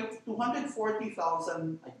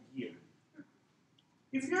 240,000 a year.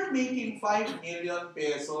 If you're making 5 million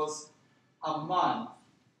pesos a month,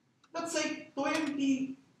 that's like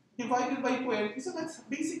 20 divided by 20. So that's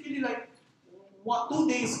basically like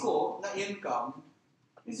 2 days ko na income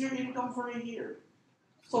is your income for a year.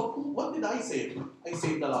 So what did I save? I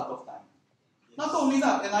saved a lot of time. Not only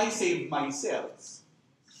that, and I saved myself.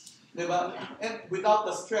 Diba? And without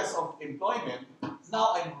the stress of employment,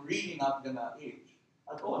 now I'm really not gonna age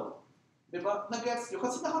at all. Diba? Nag-gets nyo?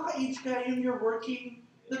 Kasi nakaka-age ka yung you're working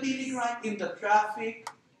the daily grind in the traffic.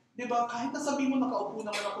 Diba? Kahit nasabi mo nakaupo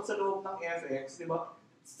naman ako sa loob ng FX, diba?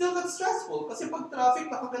 Still that's stressful. Kasi pag traffic,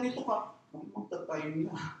 nakaganito ka, magta-time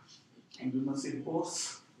na. Andun na si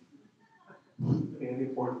boss.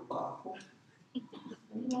 Re-report pa ako.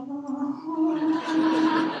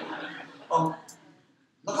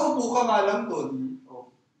 Nakaupo ka nga lang dun.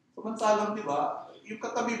 Samantalang, di ba, yung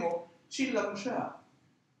katabi mo, chill lang siya.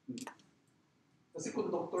 Kasi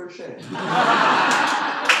conductor siya eh.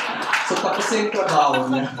 So tapos na yung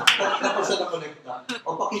trabaho niya. Kanina pa siya nakonekta.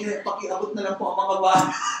 O pakiabot na lang po ang mga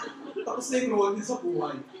bahay. Tapos na yung role niya sa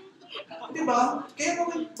buhay. Di ba? Kaya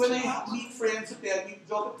when I meet friends who tell me,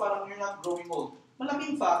 Jopet, parang you're not growing old.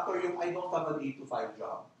 Malaking factor yung I don't have an 8 to 5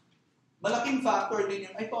 job. Malaking factor din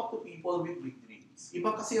yung I talk to people with big dreams.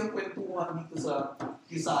 Iba kasi yung kwentuhan dito sa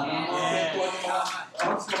Usana. Mga kwentuhan yung mga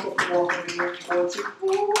arms makukuha ko yung kotse.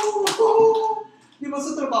 Di ba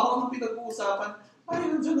sa trabaho nung pinag-uusapan, ay,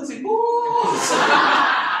 nandiyan na si boss!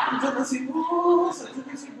 Nandiyan na si boss! Nandiyan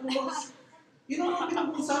na si boss! Yun ang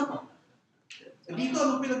pinag-uusapan. Dito,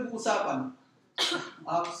 anong pinag-uusapan?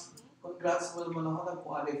 Congrats mo naman ako,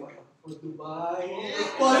 nag-qualify ako for Dubai.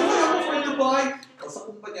 Qualify ako for Dubai! O sa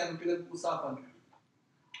kumpanya, anong pinag-uusapan?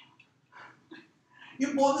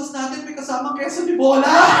 Yung bonus natin may kasama Quezon ni Bola!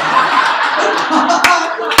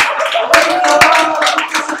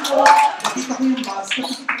 Nakita ko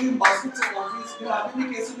yung basket sa office. Grabe, may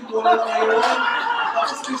Quezon ni Bola na ngayon.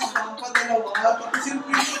 Tapos may sinampa, dalawa. Tapos yung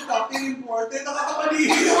prison captain imported.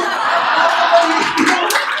 Nakakapalihin.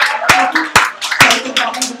 Kahit pa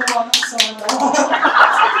akong gumawa ng sana.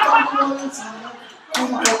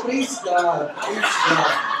 Praise God. Praise God.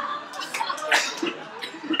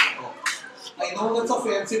 I know that's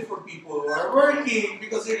offensive for people who are working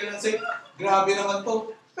because you're gonna say, grabe naman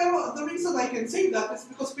to. Pero the reason I can say that is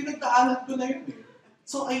because pinagdaanan ko na yun eh.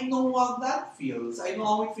 So I know how that feels. I know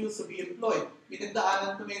how it feels to be employed.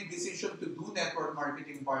 Pinagdaanan ko na yung decision to do network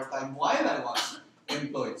marketing part-time while I was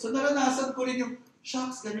employed. So naranasan ko rin yung,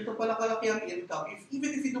 shucks, ganito pala kalaki ang income.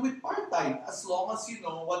 Even if you do it part-time, as long as you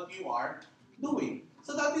know what you are doing.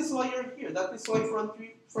 So that is why you're here. That is why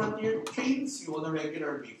Frontier trains you on a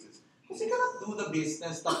regular basis. Kasi you cannot do the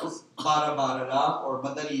business tapos bara-bara lang or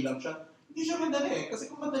madali lang siya. Hindi siya madali.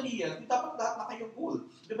 Kasi kung madali yan, dapat lahat na kayong goal.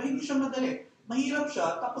 Diba? Hindi siya madali. Mahirap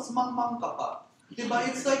siya, tapos mangmang ka pa. Diba?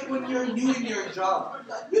 It's like when you're new in your job.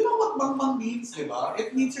 You know what mangmang means, diba?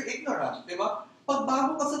 It means you're ignorant, diba? Pag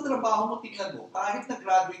bago ka sa trabaho mo, tingnan mo, kahit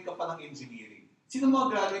nag-graduate ka pa ng engineering. Sino mga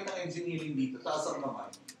graduate ng engineering dito? Taas ang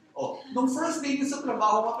kamay. Oh, nung first day niyo sa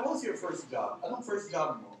trabaho, what was your first job? Anong first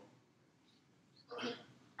job mo?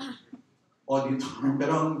 Auditor.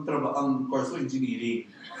 Pero ang course mo, engineering.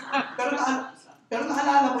 Pero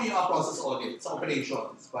naalala mo yung process audit sa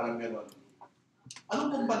operations, parang gano'n.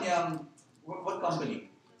 Anong kumpanyang, what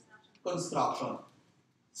company? Construction.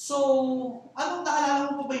 So, anong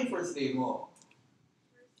naalala mo pa ba yung first day mo?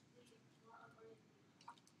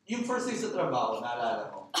 Yung first day sa trabaho,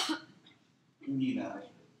 naalala mo? Hindi na.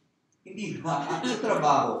 Hindi na. Sa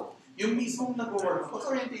trabaho. Yung mismong nag-work. What's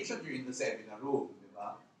orientation? You're in the seminar room.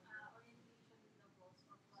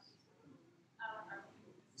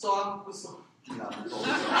 So, ang gusto ko, iba na lang.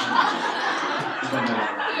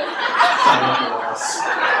 Sana oras.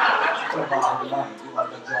 Trabaho lang, yung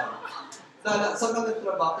other job. Saan ka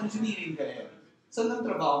nagtrabaho? Engineering ka yan. Saan ang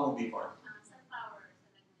trabaho mo before?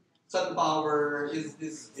 Sun Power is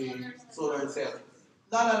this a solar cell.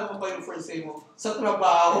 Naalala mo ba yung first day mo? Sa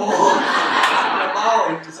trabaho! Sa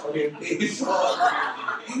trabaho, hindi sa orientation.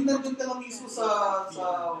 Yung nandun ka lang mismo sa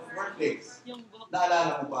workplace.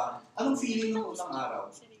 Naalala mo ba? Anong feeling ng unang araw?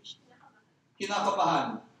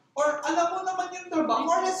 Kinakabahan. Or alam mo naman yung trabaho,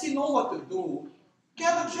 more or less you know what to do.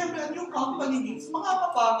 Kaya syempre, yung company needs, mga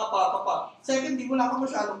kapapa. Second, di wala ka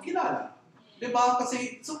masyadong kilala. Diba?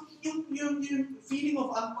 Kasi, so, yung feeling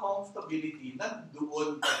of uncomfortability,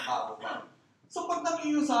 nandoon trabaho ka. So, pag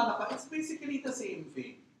nag-Usana ka, it's basically the same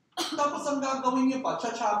thing. Tapos, ang gagawin niyo pa,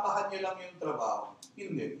 tsatsapahan niyo lang yung trabaho.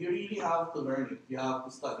 Hindi. You really have to learn it. You have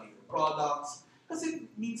to study the products. Kasi,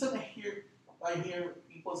 minsan I hear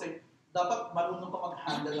people say, dapat marunong ka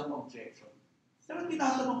mag-handle ng objection. Pero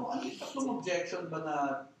tinatanong ko, ano yung tatlong objection ba na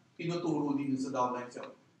tinuturo din sa downline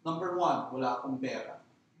sales. Number 1, wala akong pera.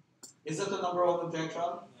 Is that the number 1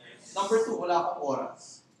 objection? Yes. Number 2, wala akong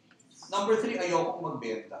oras. Number 3, ayokong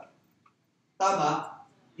magbenta. Tama?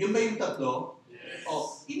 Yun ba yung tatlo? Yes.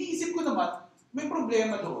 O, iniisip ko naman, may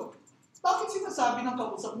problema doon. Bakit sinasabi ng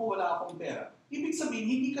kausap mo wala akong pera? Ibig sabihin,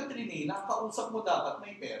 hindi ka trinay na ang kausap mo dapat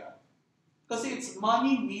may pera. Kasi it's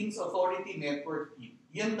money, means, authority, network, team.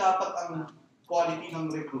 Yan dapat ang quality ng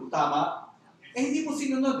recruit. Tama? Eh, hindi mo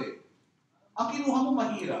sinunod eh. Ang kinuha mo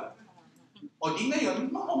mahirap. O di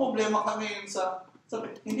ngayon, problema ka ngayon sa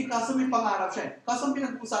hindi kaso may pangarap siya. Kaso ang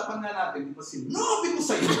pinag-usapan nga natin, di ba sinabi ko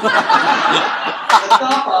sa iyo? At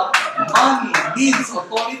dapat, money, means,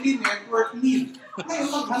 authority, network, need. Ngayon,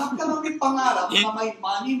 maghanap ka ng may pangarap na may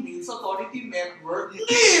money, means, authority, network,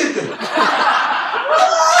 need!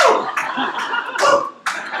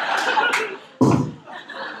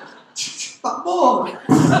 Takbo!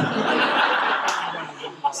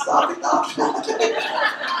 Stop it out natin!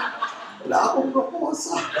 Wala akong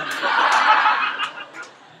proposal.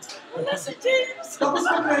 Wala si James! Tapos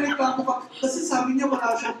magre-reklamo pa, kasi sabi niya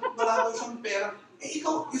wala daw siyang pera. Eh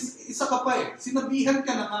ikaw, isa ka pa eh. Sinabihan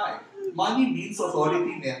ka na nga eh. Money, means,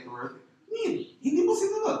 authority, network, need. Hindi mo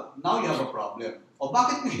sinunod. Now you have a problem. O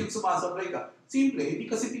bakit ngayon sumasablay ka? Simple, hindi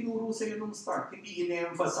kasi tinuro sa'yo nung start. Hindi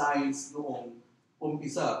in-emphasize noong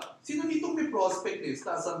umpisa. Sino dito may prospect list?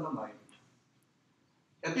 Taasan naman.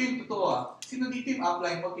 Ito yung totoo ah. Sino dito yung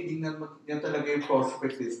upline mo, tinignan mo yan talaga yung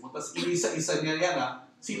prospect list mo. Tapos isa-isa niya yan ah.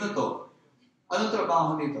 Sino to? Anong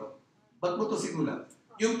trabaho nito? Ba't mo to sinulat?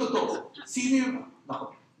 Yung totoo. Sino yung...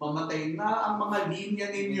 Naku, mamatay na ang mga linya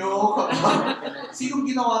ninyo. Sinong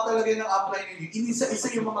ginawa talaga ng upline ninyo?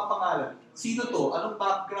 Inisa-isa yung mga pangalan. Sino to? Anong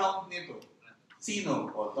background nito?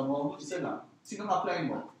 Sino? O, tamo, isa lang. Sinong upline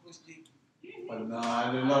mo?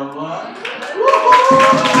 Panalo naman.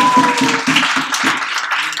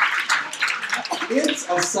 It's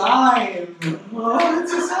a sign. Oh,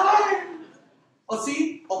 it's a sign. O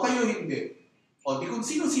see? O kayo hindi. O di kung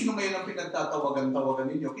sino-sino ngayon ang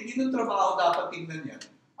pinagtatawagan-tawagan ninyo, hindi ng trabaho dapat tingnan yan.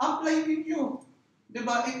 Apply ninyo.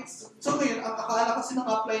 Diba? So ngayon, ang akala kasi ng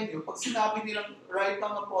apply ninyo, pag sinabi nilang write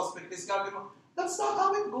down ang prospect list, gabi mo, that's not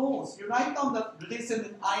how it goes. You write down that listen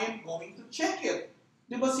and I am going to check it.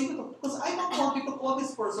 Diba? Sino to? Because I don't want you to call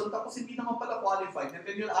this person tapos hindi naman pala qualified and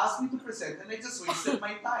then you'll ask me to present and I just wasted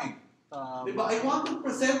my time. Diba? I want to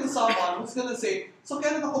present to someone who's gonna say, so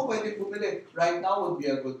kailan ako pwede bumili? Right now would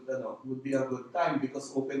be a good time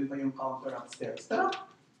because open pa yung counter upstairs. Tara!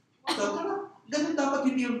 Tara! Ganun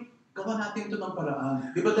dapat hindi yung gawa natin ito ng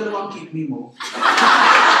paraan. Diba dalawang kidney mo?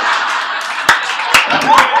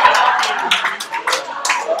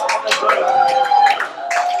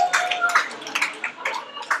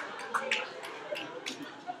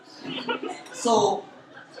 So,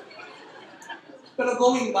 pero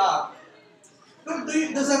going back,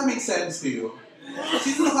 does that make sense to you?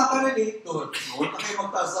 Sino nakaka-relate doon? Huwag na kayo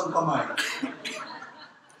magtaas ang kamay.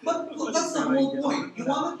 But that's the whole point. You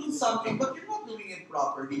want to do something, but you're not doing it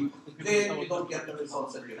properly. Then you don't get the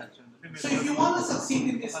results that you want. So if you want to succeed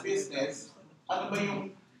in this business,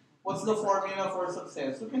 what's the formula for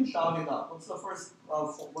success? You can shout it out. What's the first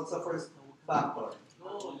factor?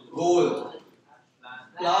 Goal.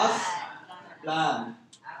 Plus plan.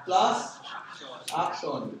 Plus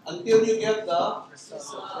action. Until you get the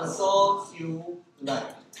results you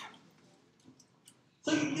like.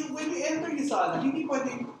 So when you enter Usana, hindi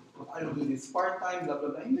pwedeng, I'll do this part-time, blah, blah,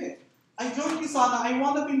 blah. Hindi. I joined Usana, I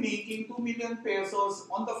want to be making 2 million pesos.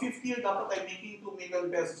 On the 5th year, dapat I'm making 2 million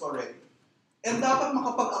pesos already. And dapat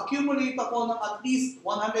makapag-accumulate ako ng at least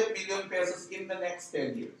 100 million pesos in the next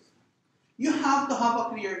 10 years. You have to have a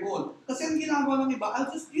clear goal. Kasi ang ginagawa ng iba, I'll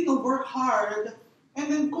just, work hard. And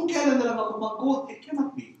then kung kailan na lang ako mag-goal, it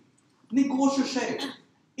cannot be. Negosyo siya eh.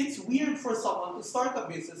 It's weird for someone to start a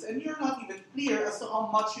business and you're not even clear as to how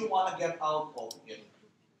much you want to get out of it.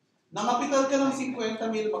 Nangapital ka ng 50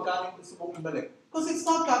 mil, magkano gusto mong ibalik? Because it's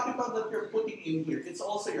not capital that you're putting in here. It's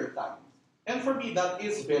also your time. And for me, that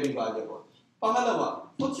is very valuable. Pangalawa,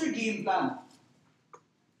 what's your game plan?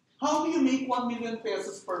 How do you make 1 million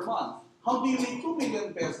pesos per month? How do you make 2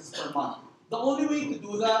 million pesos per month? The only way to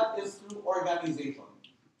do that is through organization.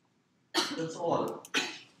 That's all.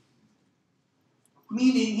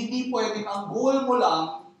 Meaning, hindi pwedeng ang goal mo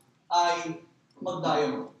lang ay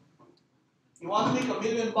mag-diamond. You want to make $1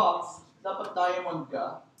 million, dapat diamond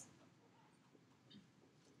ka.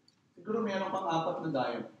 Siguro meron pang 4 na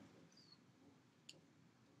diamond.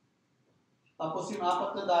 Tapos yung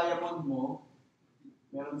 4 na diamond mo,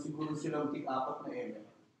 meron siguro silang 4 na emerald.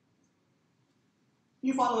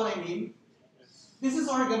 You follow what I mean? This is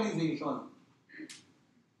organization.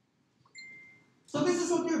 So this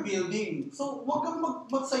is what you're building. So huwag kang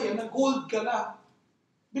magsaya na gold ka na.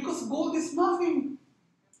 Because gold is nothing.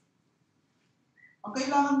 Ang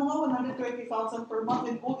kailangan mo nga 120,000 per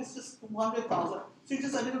month and gold is just 200,000. So you're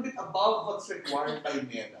just a little bit above what's required by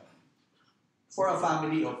MEDA for a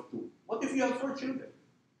family of 2. What if you have 4 children?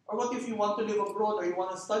 Or what if you want to live abroad or you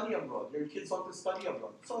want to study abroad? Your kids want to study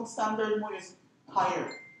abroad. So ang standard mo is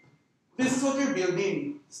higher. This is what you're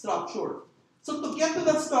building, structure. So to get to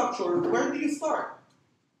that structure, where do you start?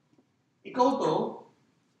 Ikaw to,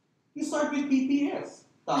 you start with PPS.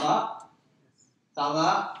 Tama?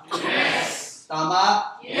 Tama? Yes!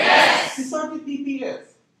 Tama? Yes! You start with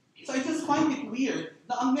PPS. So I just find it weird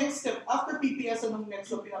na ang next step, after PPS, anong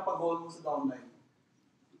next na pinapag-goal mo sa downline?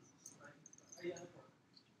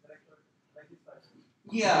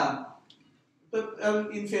 Yeah. But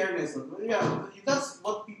in fairness, yeah, that's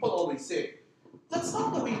what people always say. That's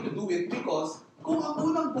not the way to do it because kung ang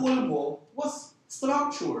unang goal mo was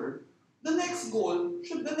structure, the next plan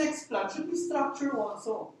should be structure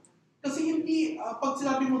also. Kasi hindi, pag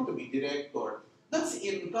sinabi mo to be director, that's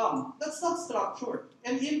income. That's not structure.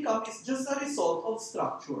 And income is just a result of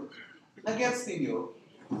structure. Nagets ninyo?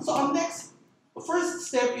 So ang first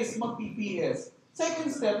step is mag-PPS.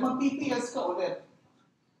 Second step, mag-PPS ka ulit.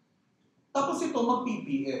 Tapos ito,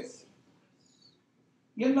 mag-PPS.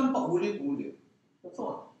 Yan lang paulit-ulit. That's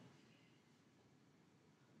all.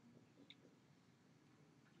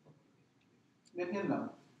 Ganyan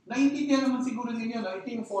lang. Naintindihan naman siguro ninyo na ito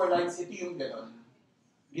yung 4 lines, ito yung gano'n.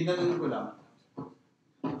 Ginanon ko lang.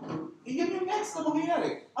 Yan yung next na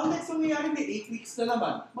mangyayari. Ang next na mangyayari, may 8 weeks na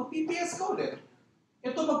naman. Mag-PPS ka ulit.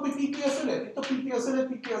 Ito mag-PPS ulit. Ito PPS ulit,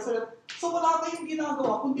 PPS ulit. So wala kayong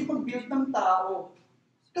ginagawa kundi mag-build ng tao.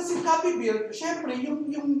 Kasi copy build, syempre,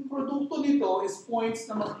 yung produkto nito is points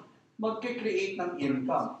na mag-create ng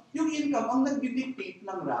income. Yung income, ang nag-dictate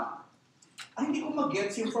ng rank. Ay, hindi ko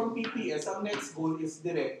mag-gets yung from PPS, ang next goal is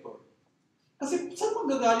director. Kasi saan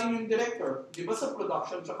magagaling yung director? Di ba sa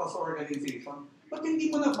production tsaka sa organization? Ba't hindi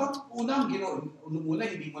mo na,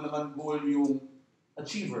 hindi mo naman goal yung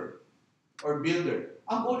achiever or builder.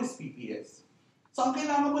 Ang goal is PPS. So ang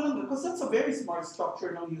kailangan mo lang, because that's a very smart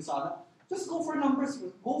structure ng Usana, just go for numbers,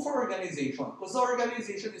 go for organization. Because the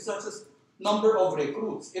organization is not just number of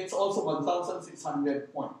recruits. It's also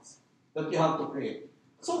 1,600 points that you have to create.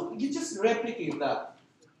 So you just replicate that.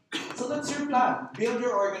 So that's your plan. Build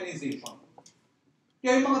your organization.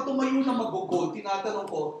 Kaya yung mga tumayo na mag-gold, tinatanong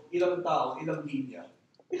ko, ilang tao, ilang linya.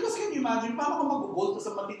 Because can you imagine, paano ka mag-gold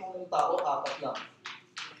sa matinong tao, 4 lang.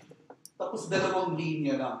 Tapos 2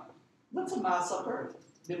 linya lang. That's a massacre.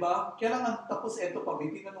 Diba? Kaya lang, tapos eto pa,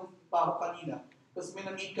 may tinanong pa ako kanina. Tapos may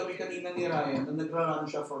na-meet kami kanina ni Ryan na nagra-run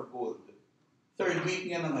siya for gold. 3rd week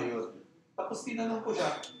niya na ngayon. Tapos tinanong ko siya,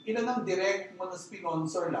 ilan ang direct mo na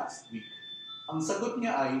sponsor last week? Ang sagot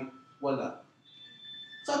niya ay, wala.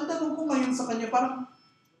 So ang tanong ko ngayon sa kanya, parang,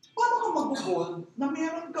 paano ka mag-gold na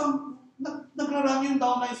meron kang, nagra-run yung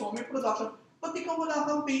downline mo, may production, pati ka wala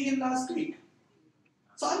kang pay-in last week?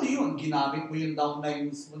 So ano yun? Ginamit mo yung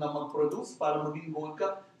downlines mo na mag-produce para maging gold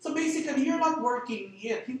ka. So basically, you're not working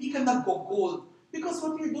yet. Hindi ka nag-gold. Because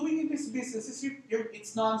what you're doing in this business is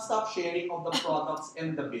it's non-stop sharing of the products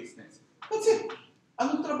and the business. That's it.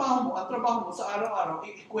 Anong trabaho mo? Ang trabaho mo sa araw-araw,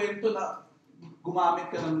 ikwento na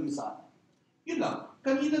gumamit ka ng Usana. Yun lang.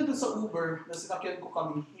 Kanina doon sa Uber, na sinakyan ko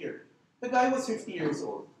kami here, the guy was 50 years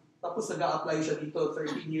old. Tapos nag-a-apply siya dito,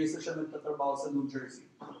 13 years na siya nagtatrabaho sa New Jersey.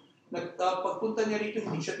 Pagpunta niya rito,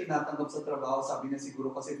 hindi siya tinatanggap sa trabaho. Sabi niya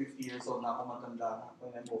siguro kasi 50 years old na ako, matanda na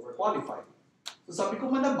when I'm overqualified. So sabi ko,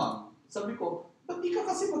 malamang. Sabi ko, ba't di ka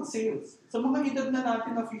kasi mag-sales? Sa mga edad na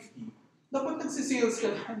natin na 50, dapat nagsisales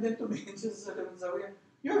ka na. And then tumingin siya sa salamin, sabi niya,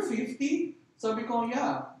 you're 50? Sabi ko,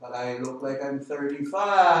 yeah, but I look like I'm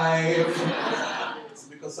 35. It's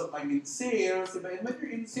because of I'm in sales. And when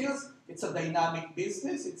you're in sales, it's a dynamic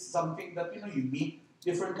business. It's something that, you meet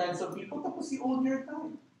different kinds of people, tapos you own your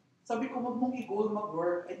time. Sabi ko, wag mong i-goal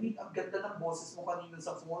mag-work. I mean, ang ganda ng boses mo kanina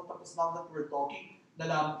sa phone, tapos now that we're talking,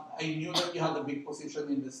 I knew that you had a big position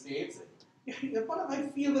in the States. Parang I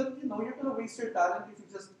feel that, you're gonna waste your talent if you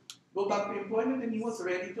just go back to employment. And he was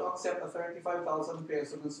ready to accept a 35,000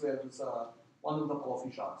 peso na sweldo sa one of the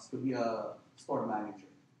coffee shops to be a store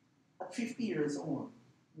manager. At 50 years old,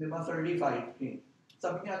 di ba, 35K.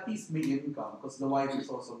 Sabi niya, at least may income because the wife is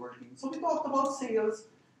also working. So we talked about sales.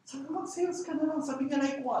 Sabi ko, mag-sales ka na lang. Sabi niya,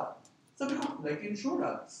 like what? Sabi ko, like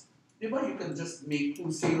insurance. Di ba, you can just make 2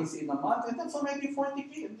 sales in a month and that's already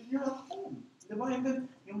 40K and then you're at home. Di ba, and then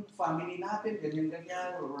yung family natin,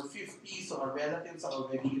 ganyan-ganyan, we're 50, so our relatives are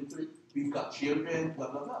already into it. We've got children, blah,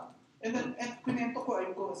 blah, blah. And then, kinento ko,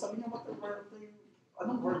 ayun ko, sabi niya,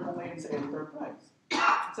 anong work mo ngayon sa enterprise?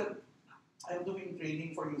 I said, I'm doing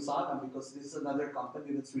training for Usana because this is another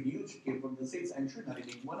company that's really huge. It came from the States. I'm sure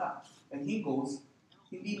narinig mo na. And he goes,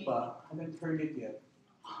 hindi pa, haven't heard it yet.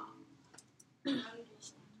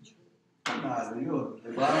 Panalo yun,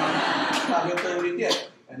 di ba? Haven't heard it yet.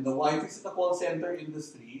 And the wife is in the call center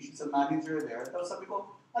industry. She's a manager there. Tapos sabi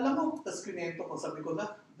ko, alam mo, tas kinento ko, sabi ko,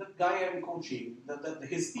 that guy I'm coaching,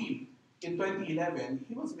 his team, in 2011,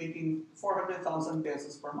 he was making 400,000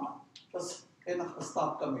 pesos per month. Tapos,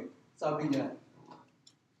 nakastop kami. Sabi niya,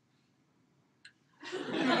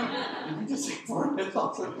 did you just say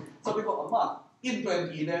 400,000? Sabi ko, a month, in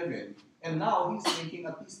 2011. And now, he's making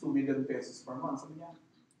at least 2 million pesos per month. Sabi niya.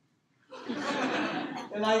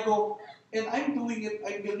 And I go, and I'm doing it,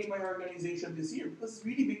 I'm building my organization this year because it's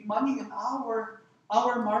really big money in our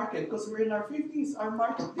market because we're in our 50s, our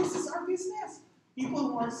market, this is our business.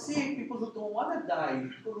 People who are sick, people who don't want to die,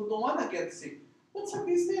 people who don't want to get sick. That's our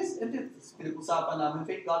business. And then, pinag-usapan namin,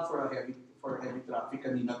 thank God for heavy traffic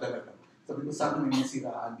kanina talaga. Sabi ko, sana may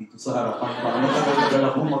masiraan dito sa harapan para matagal-tagal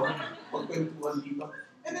ako magkwentuhan dito.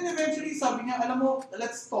 And then eventually, sabi niya, alam mo,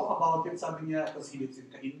 let's talk about it. Sabi niya, kasi he lives in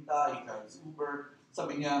Cainta, he drives Uber.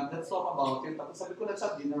 Sabi niya, let's talk about it. Tapos sabi ko, let's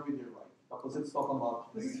have dinner with your wife. Tapos let's talk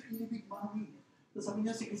about, this is really big money. Tapos sabi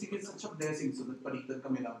niya, sige, such a blessing. So nagpalitan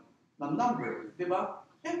kami ng number, di ba?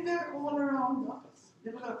 And they're all around us.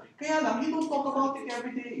 Di ba? Kaya lang, you don't talk about it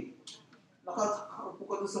every day. Nakaupo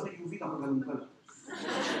ka doon sa UV, nakagaling ka lang.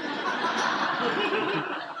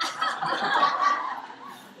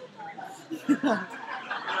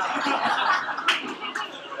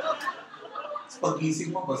 Pag-ising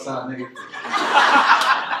mo, basa na ito.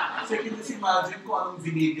 Kasi just imagine ko anong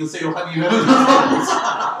video sa'yo kanina.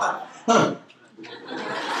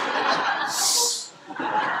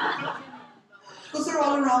 Because they're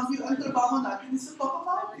all around you, ang trabaho natin is to talk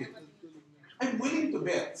about it. I'm willing to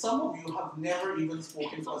bet some of you have never even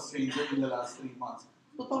spoken to a stranger in the last 3 months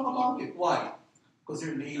to talk about it. Why? Because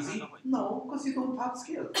you're lazy? No, because you don't have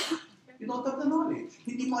skills. You don't have the knowledge.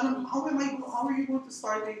 Hindi mo alam, how are you going to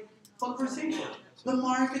start a conversation? The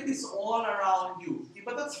market is all around you.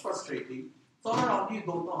 But that's frustrating. It's all around you, you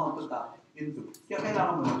don't know how to tap into. Kaya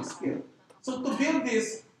kailangan mo ng skill. So to build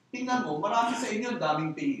this, tingnan mo, marami sa inyo ang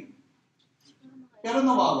daming pay-in. Pero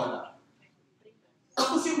nawawala.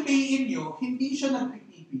 Tapos yung pay-in nyo, hindi siya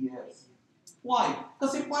nag-PPS. Why?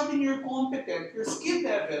 Kasi pwede you're competent, your skill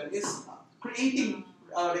level is creating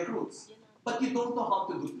recruits. But you don't know how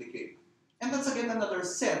to duplicate. And that's again another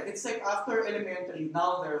set. It's like after elementary,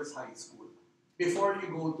 now there's high school. Before you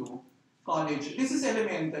go to college, this is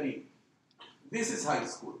elementary. This is high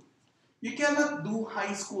school. You cannot do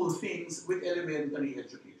high school things with elementary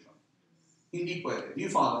education. Hindi pwede. Do you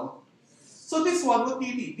follow? So this one, what do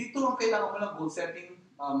you need? Dito ang kailangan mo lang goal setting,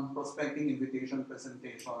 prospecting, invitation,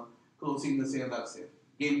 presentation, closing the sale, that's it.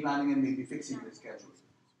 Game planning and maybe fixing your schedule.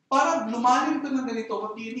 Para lumalim ka ng ganito,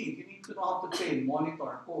 what do you need? You need to know how to train,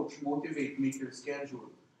 monitor, coach, motivate, make your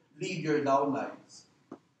schedule, lead your downlines,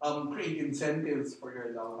 create incentives for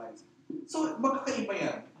your downlines. So, magkakaiba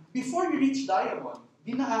yan. Before you reach diamond,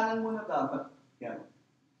 dinaanan mo na dapat yan.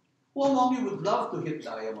 Who among you would love to hit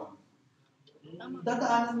diamond?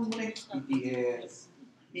 Dadaanan mo muna yung PPS.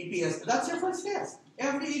 That's your first test.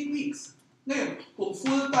 Every 8 weeks. Ngayon, kung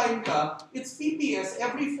full-time ka, it's PPS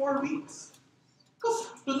every 4 weeks.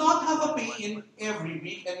 Because to not have a pay-in every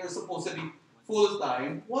week and you're supposed to be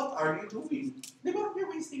full-time, what are you doing? Diba?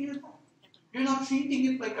 You're wasting your time. You're not treating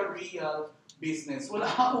it like a real business. Wala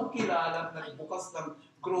akong kilala na nagbukas ng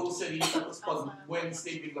grocery tapos pag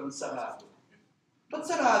Wednesday biglang sarado. Ba't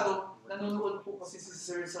sarado? Nanonood po kasi si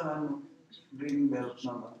Sir sa Green Belt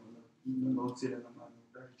na nanonood sila ng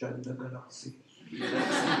Guardian the Galaxy.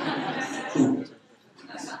 2.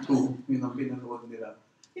 Yun ang pinanood nila.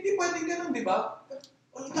 Hindi pwedeng ganun, di ba?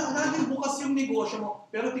 Dahil bukas yung negosyo mo.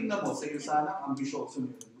 Pero tingnan mo, sa Usana, ambisyoso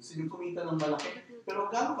nyo. Gusto nyo kumita ng malaki. Pero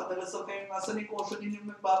gano'n kadalas kayo nasa negosyo ninyong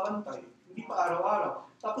nagbabantay. Hindi pa araw-araw.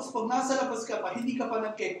 Tapos pag nasa labas ka pa, hindi ka pa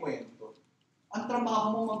nagkikwento. Ang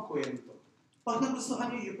trabaho mo magkwento. Pag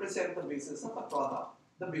nagustuhan nyo, you present the business, not the product,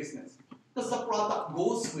 the business. Because the product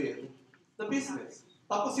goes with the business.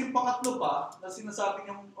 Tapos yung pangatlo pa, na sinasabi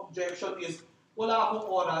niyong objection is, wala akong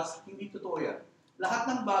oras, hindi totoo yan. Lahat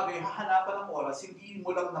ng bagay, hahanapan ng oras, hindi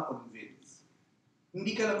mo lang na-convince.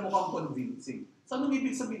 Hindi ka lang mukhang convincing. So, anong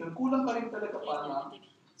ibig sabihin nun? Kulang ka rin talaga para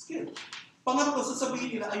skill. Pangatlo,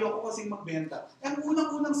 sasabihin nila, ayoko kasing magbenta. And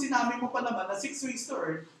unang-unang sinabi mo pa naman na 6 ways to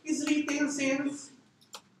earn is retail sales.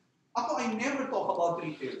 Ako, I never talk about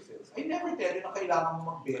retail sales. I never tell you na kailangan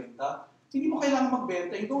mo magbenta. Hindi mo kailangan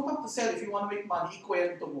magbenta. You don't have to sell if you want to make money.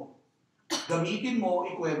 Ikwento mo. Gamitin mo,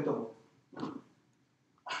 ikwento mo.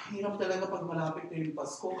 Mahirap talaga pag malapit na yung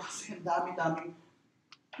Pasko kasi ang dami-daming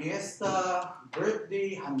fiesta,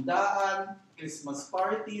 birthday, handaan, Christmas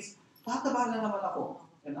parties. Tataba na naman ako.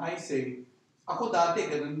 And I say, ako dati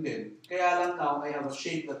ganun din. Kaya lang now, I have a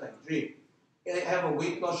shake that I drink. I have a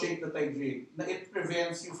weight loss shake that I drink na it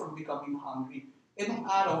prevents you from becoming hungry. E nung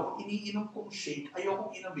araw, iniinom kong shake,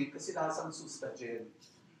 ayokong inumin kasi lasang sustagen.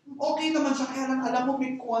 Okay naman siya, kaya lang alam mo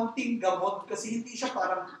may konting gamot kasi hindi siya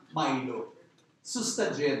parang Milo.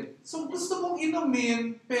 Sustagen. So gusto mong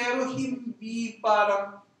inumin, pero hindi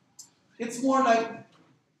parang, it's more like,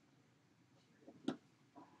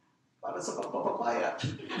 para sa pagpapapaya.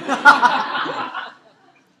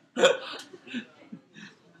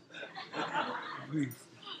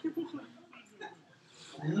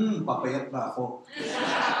 Papayat na ako.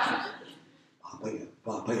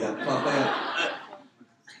 Papayat.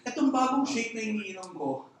 Itong bagong shake na iniinom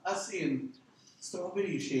ko, as in,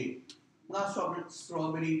 strawberry shake. Not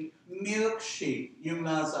strawberry milkshake yung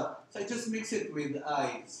nasa. So I just mix it with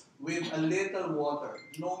ice, with a little water,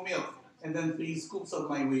 no milk, and then 3 scoops of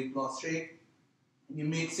my weight loss shake. And you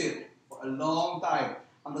mix it for a long time.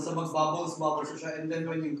 Hanggang sa mag-bubbles siya, and then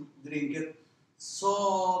when you drink it,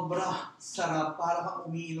 sobra sarap. Para kang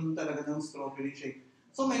umiinom talaga ng strawberry shake.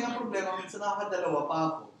 So may na problema, minsan nakakadalawa pa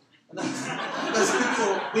ako. Kasi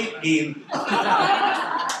so, weight gain.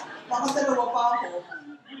 Nakakadalawa pa ako.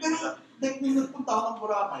 Pero like nung nagpunta ako ng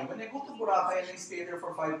Boracay, when I go to Boracay and I stay there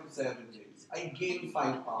for 5 to 7 days, I gain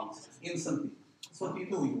 5 pounds instantly. So what you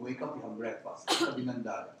do, you wake up, you have breakfast, sabi ng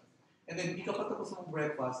dagat. And then hindi ka pa tapos ng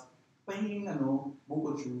breakfast, pahingin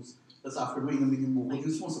buko juice. Tapos after mo inumin yung buko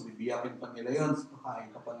juice mo, so bibiyakin pa nila yun, so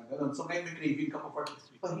kakain ka pa ng gano'n. So ngayon may craving ka pa for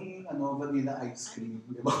pahingin vanilla ice cream.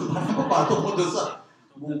 Di ba? Papatok mo doon sa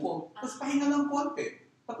buko. Tapos pahinga ng konti.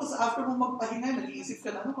 Tapos after mo magpahinga, nag-iisip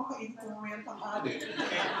ka na, kakainin ko mo yan tanghali.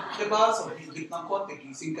 Diba? So higit ng konti,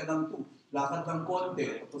 gising ka ng 2, lakad ng konti,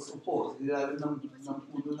 tapos upo, ilalim ng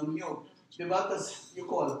puno ng niyog. Diba? Tapos you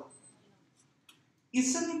call.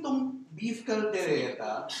 Isa nitong beef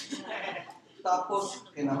caldereta, tapos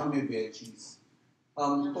kailangan may veggies.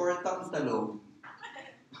 Tortang talong.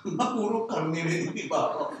 Puro karne rin, di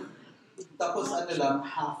ba? Tapos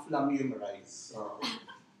half lang yung rice.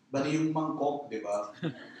 Bali yung mangkok, di ba?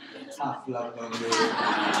 Half lang yung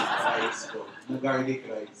rice ko. Na garlic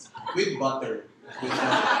rice. With butter.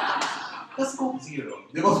 Tapos Coke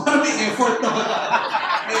Zero. Di ba? Parang may effort naman.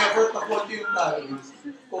 May effort na konti yung calories.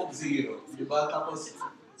 Coke Zero. Di ba? Tapos,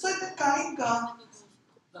 so kain ka.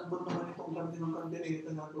 Lambot naman itong kanti ng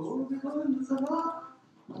kandireta na to. Di ba? Masarap.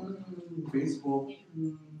 Facebook.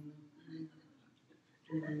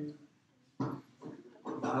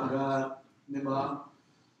 Dagat. Di ba?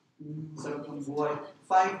 Sarap ng buhay.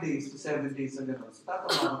 5 days to 7 days na gano'n. So,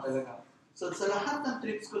 tatama ka talaga. So, sa lahat ng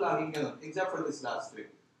trips ko laging gano'n, except for this last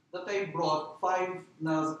trip, that I brought 5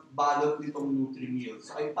 na balot nitong Nutri-Meal.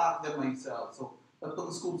 So, I packed them myself. So, 3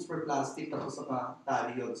 scoops per plastic, tapos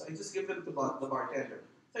tali yun. So, I just give them to the bartender.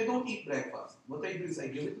 So, I don't eat breakfast. What I do is,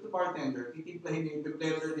 I give it to the bartender, titimplahin niya,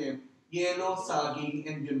 i-blender niya, yellow, saging,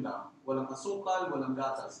 and yun lang. Walang asukal, walang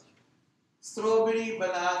gatas. Strawberry,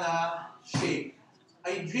 banana, shake.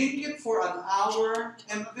 I drink it for an hour,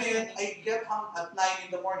 and then I get at 9 in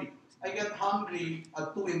the morning. I get hungry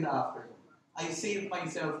at 2 in the afternoon. I save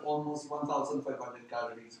myself almost 1,500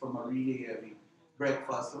 calories from a really heavy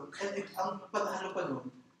breakfast. And ang panalo pa nun,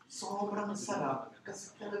 sobrang sarap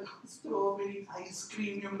kasi talagang strawberry ice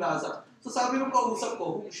cream yung lasa. So sabi nung kausap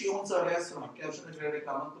ko, she owns a restaurant, kaya siya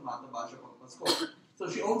nagre-reklamang tumataba siya pag Pasko. So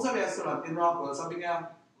she owns a restaurant in Rockwell, sabi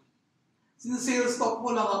niya, sales stock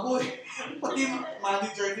mo lang ako eh. Pati yung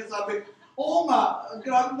manager niya sabi, oo nga,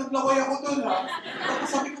 grabe naglaway ako doon ha. Tapos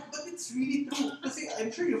sabi ko, but it's really true. Kasi I'm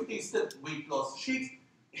sure you've tasted weight loss shakes.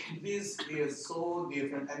 This is so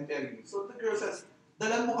different, I'm telling you. So the girl says,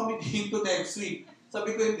 dalan mo kami dito next week.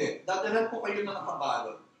 Sabi ko hindi, dadalan ko kayo na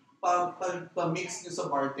nakabalot. Pa-mix nyo sa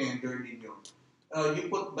bartender ninyo. You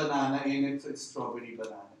put banana in it, so it's strawberry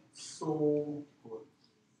banana. So good.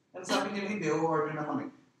 And sabi niya, hindi, order na kami.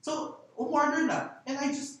 So, umorder na. And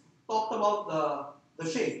I just talked about the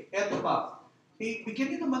shake. Eto pa.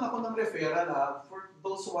 Bigyan niyo naman ako ng referral for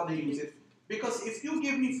those who want to use it. Because if you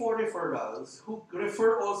give me 4 referrals, who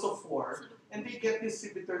refer also 4, and they get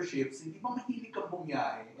distributorships, hindi ba mahilig kang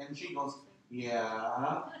bumiyahe? And she goes,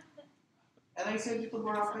 yeah. And I send it to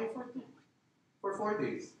Boracay for 4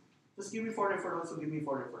 days. Just give me 4 referrals, so give me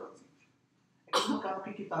 4 referrals each. Eh, kung magkano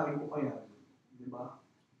kikitain ko kaya, di ba?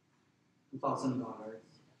 $2,000.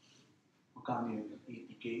 Magkano yun?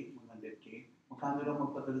 80K? 100K? Magkano lang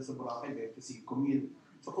magpadala sa Boracay? 25,000.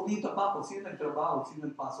 So kumita pa ako, sino nagtrabaho,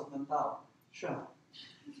 sino nagpasok ng tao? Siya.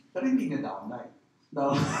 Pero hindi niya downline.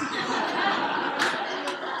 No.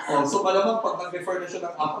 Oh, so malamang pag nag-refer na siya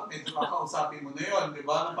ng apat, medyo kakausapin mo na yun, di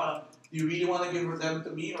ba? Na parang, do you really want to give them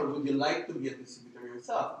to me or would you like to be a distributor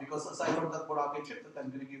yourself? Because aside from that Boracay chip that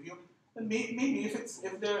I'm going to give you, then maybe if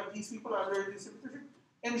these people are under distributorship,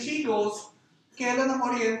 and she goes, kailan ang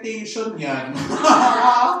orientation yan?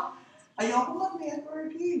 Ayoko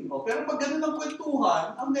mag-networking. Oh, pero pag ganun ang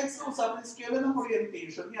kwentuhan, ang next na usapan is kailan ang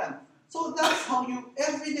orientation yan. So that's how you,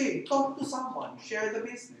 every day, talk to someone, share the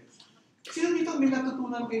business. Sino dito may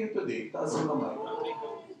natutunan kayo today? Taas ang kamay.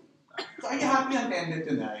 So are you happy and attended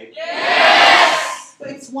tonight? Yes! So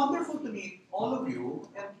it's wonderful to meet all of you,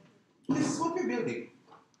 and this is what you're building.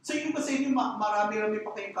 So yung pa sa inyo, marami-rami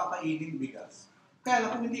pa kayong kakainin bigas. Kaya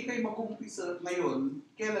lang, kung hindi kayo mag-umpisa ngayon,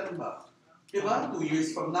 kailan ba? Diba? 2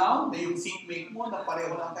 years from now, na yung seatmate mo, na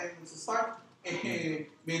pareho lang kayo start,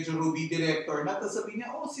 medyo Ruby director na, tapos sabihin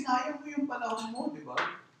niya, oh, sinayang mo yung panahon mo, diba?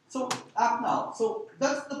 So, act now. So,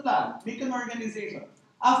 that's the plan. Make an organization.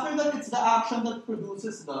 After that, it's the action that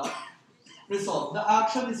produces the result. The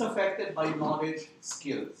action is affected by knowledge,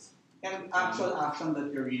 skills, and actual action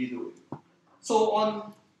that you're really doing. So,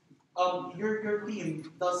 your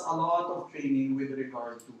team does a lot of training with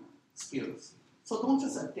regard to skills. So, don't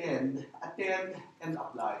just attend, and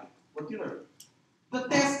apply what you learn. The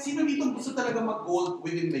test, sino dito gusto talaga mag-gold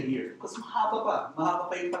within the year? Kasi mahaba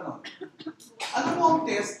pa yung panahon. Alam mo ang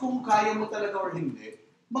test, kung kaya mo talaga or hindi,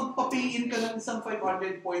 magpa-pay-in ka ng isang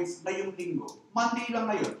 500 points ngayong linggo. Monday lang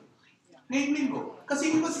ngayon. Ngayong linggo.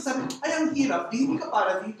 Kasi hindi ba sasabi, ay ang hirap, hindi ka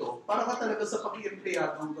para dito. Para ka talaga sa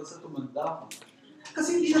pag-i-empleyado hanggang sa tumanda.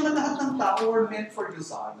 Kasi hindi naman lahat ng tao are meant for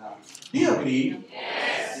Usana. Do you agree?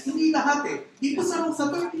 Yes! Hindi lahat eh. Dito sa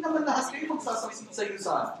to, hindi naman lahat kayo magsasaksit sa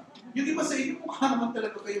Usana. Yung iba sa inyo, mukha naman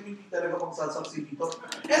talaga kayo hindi talaga magsasaksit dito.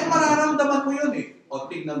 And mararamdaman mo yun eh. O,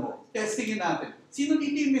 tingnan mo. Testingin natin. Sino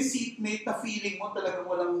dito yung may seatmate na feeling mo talagang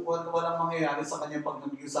walang mangyayari sa kanya pag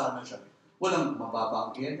nag-Usana siya? Walang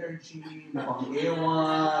mababang energy,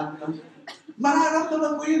 mapang-ewan.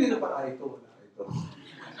 Mararamdaman mo yun eh. Para ito, wala ito.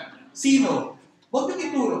 Sino? Huwag yung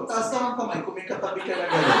ituro. Taas na ang kamay kung may katabi ka na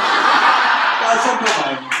gano'n. Taas ang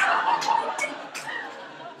kamay.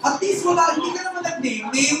 At least wala, hindi ka naman nag-name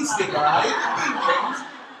names, di ba? Yung nag-name names.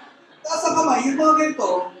 Taas ang kamay, yung mga ganito.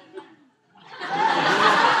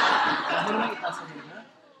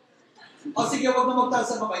 O sige, huwag na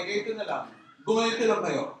magtaas ang kamay. Ganito na lang. Gumanito lang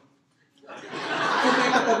kayo. Kung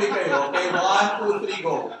may katabi kayo, okay, 1, 2, 3,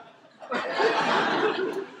 go.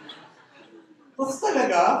 Tapos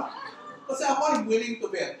talaga, kasi ako, I'm willing to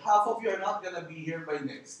bet, half of you are not gonna be here by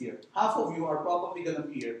next year. Half of you are probably gonna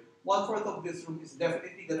be here. 1/4 of this room is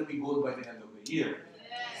definitely gonna be gold by the end of the year.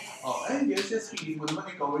 Oh, and yes, feeling mo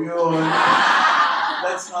naman ikaw yun.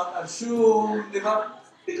 Let's not assume, di ba?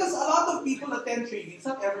 Because a lot of people attend trainings,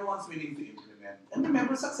 not everyone's willing to implement. And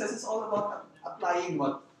remember, success is all about applying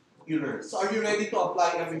what you learn. So are you ready to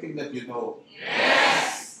apply everything that you know?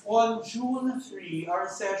 Yes! On June 3, our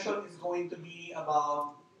session is going to be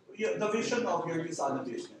about the vision of your Usana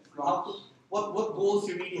business. What goals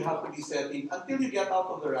you really have to be setting until you get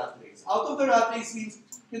out of the rat race. Out of the rat race means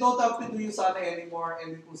you don't have to do Usana anymore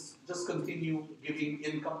and it will just continue giving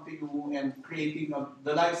income to you and creating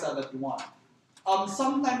the lifestyle that you want.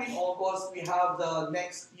 Sometime in August, we have the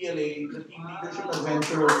next ELA, the Team Leadership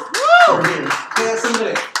Adventure for here. Kaya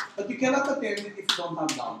sandali. But you cannot attend it if you don't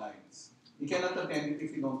have downlines. You cannot attend it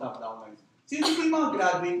if you don't have downlines. Sino yung mga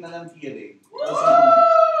graduate na ng TLA?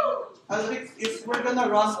 If we're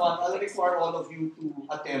gonna run one, I'll require all of you to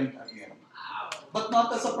attend again. But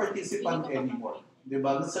not as a participant anymore.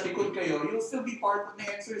 Diba? Sa likod kayo, you'll still be part of the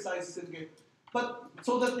exercises and game. But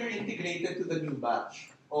so that you're integrated to the new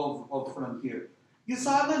batch of Frontier.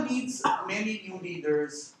 Usana needs many new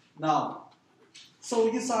leaders now.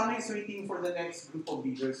 So Usana is waiting for the next group of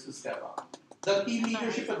leaders to step up. The Team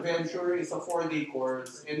Leadership Adventure is a 4-day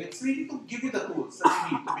course, and it's really to give you the tools that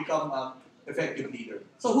you need to become an effective leader.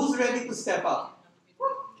 So who's ready to step up?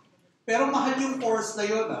 Pero mahal yung course na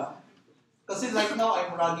yun, ha? Kasi like now,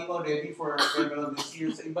 I'm running already for Emerald this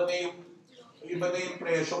year. So iba na yung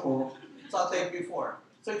presyo ko sa time before.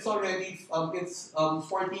 So it's already, it's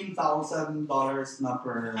 $14,000 na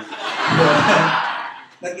per,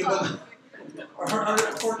 nag-iba na, or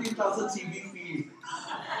 14,000 CBP.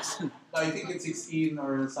 I think it's 16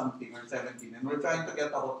 or something, or 17. And we're trying to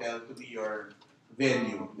get a hotel to be your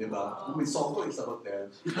venue, di ba? May Songko is a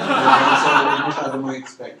hotel. So, masyado mo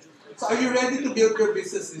expect. So, are you ready to build your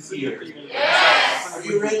business this year? Yes! Are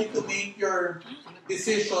you ready to make your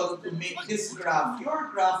decision to make this graph your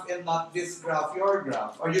graph and not this graph your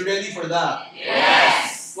graph? Are you ready for that?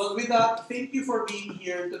 Yes! Well, with that, thank you for being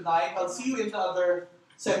here tonight. I'll see you in the other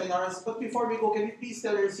seminars. But before we go, can you please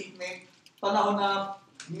tell your seatmate, panahon na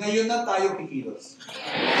ngayon na tayo kikilos.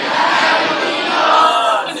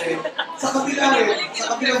 Okay. Sa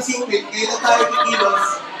kabilang seatmate, ngayon na tayo kikilos.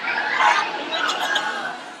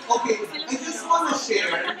 Okay, I just wanna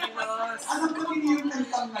share, alam ko din yung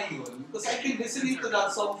kantang ngayon, because I've been listening to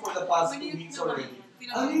that song for the past 2 weeks already.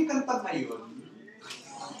 Alam yung kantang ngayon?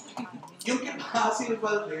 Yung kay Basil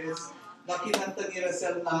Valdez, na kinanta ni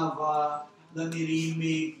Racel Nava, na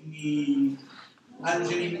ni-remake ni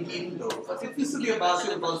Angeline Quinto. But it used to be a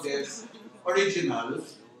Basil Valdez original.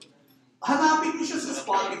 Hanapin niyo siya sa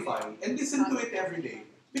Spotify and listen to it every day.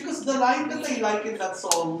 Because the line that I like in that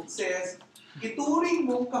song says, ituring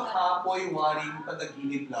mong kahapoy waring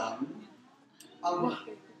panaginip lang. Ang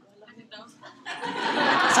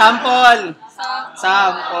Sample!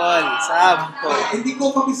 hindi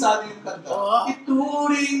ko kabisado yung kanta.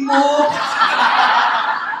 Ituring mo!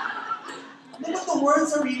 No, but the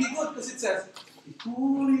words are really good because it says,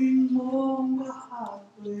 ituring mong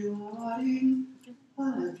kahapoy waring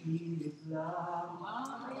panaginip lang.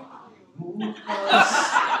 Bukas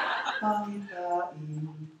pangitain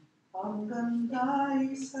ang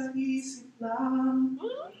ganda'y sa isip lang.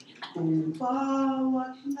 Kung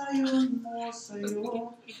bawat ngayon mo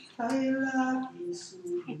sa'yo ay laging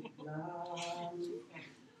sulit lang.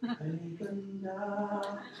 Ay ganda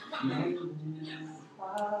ng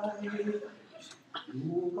buhay.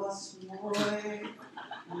 Bukas mo'y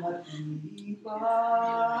matibay.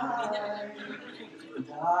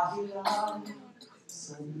 Dahil ang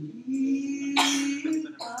sa lipan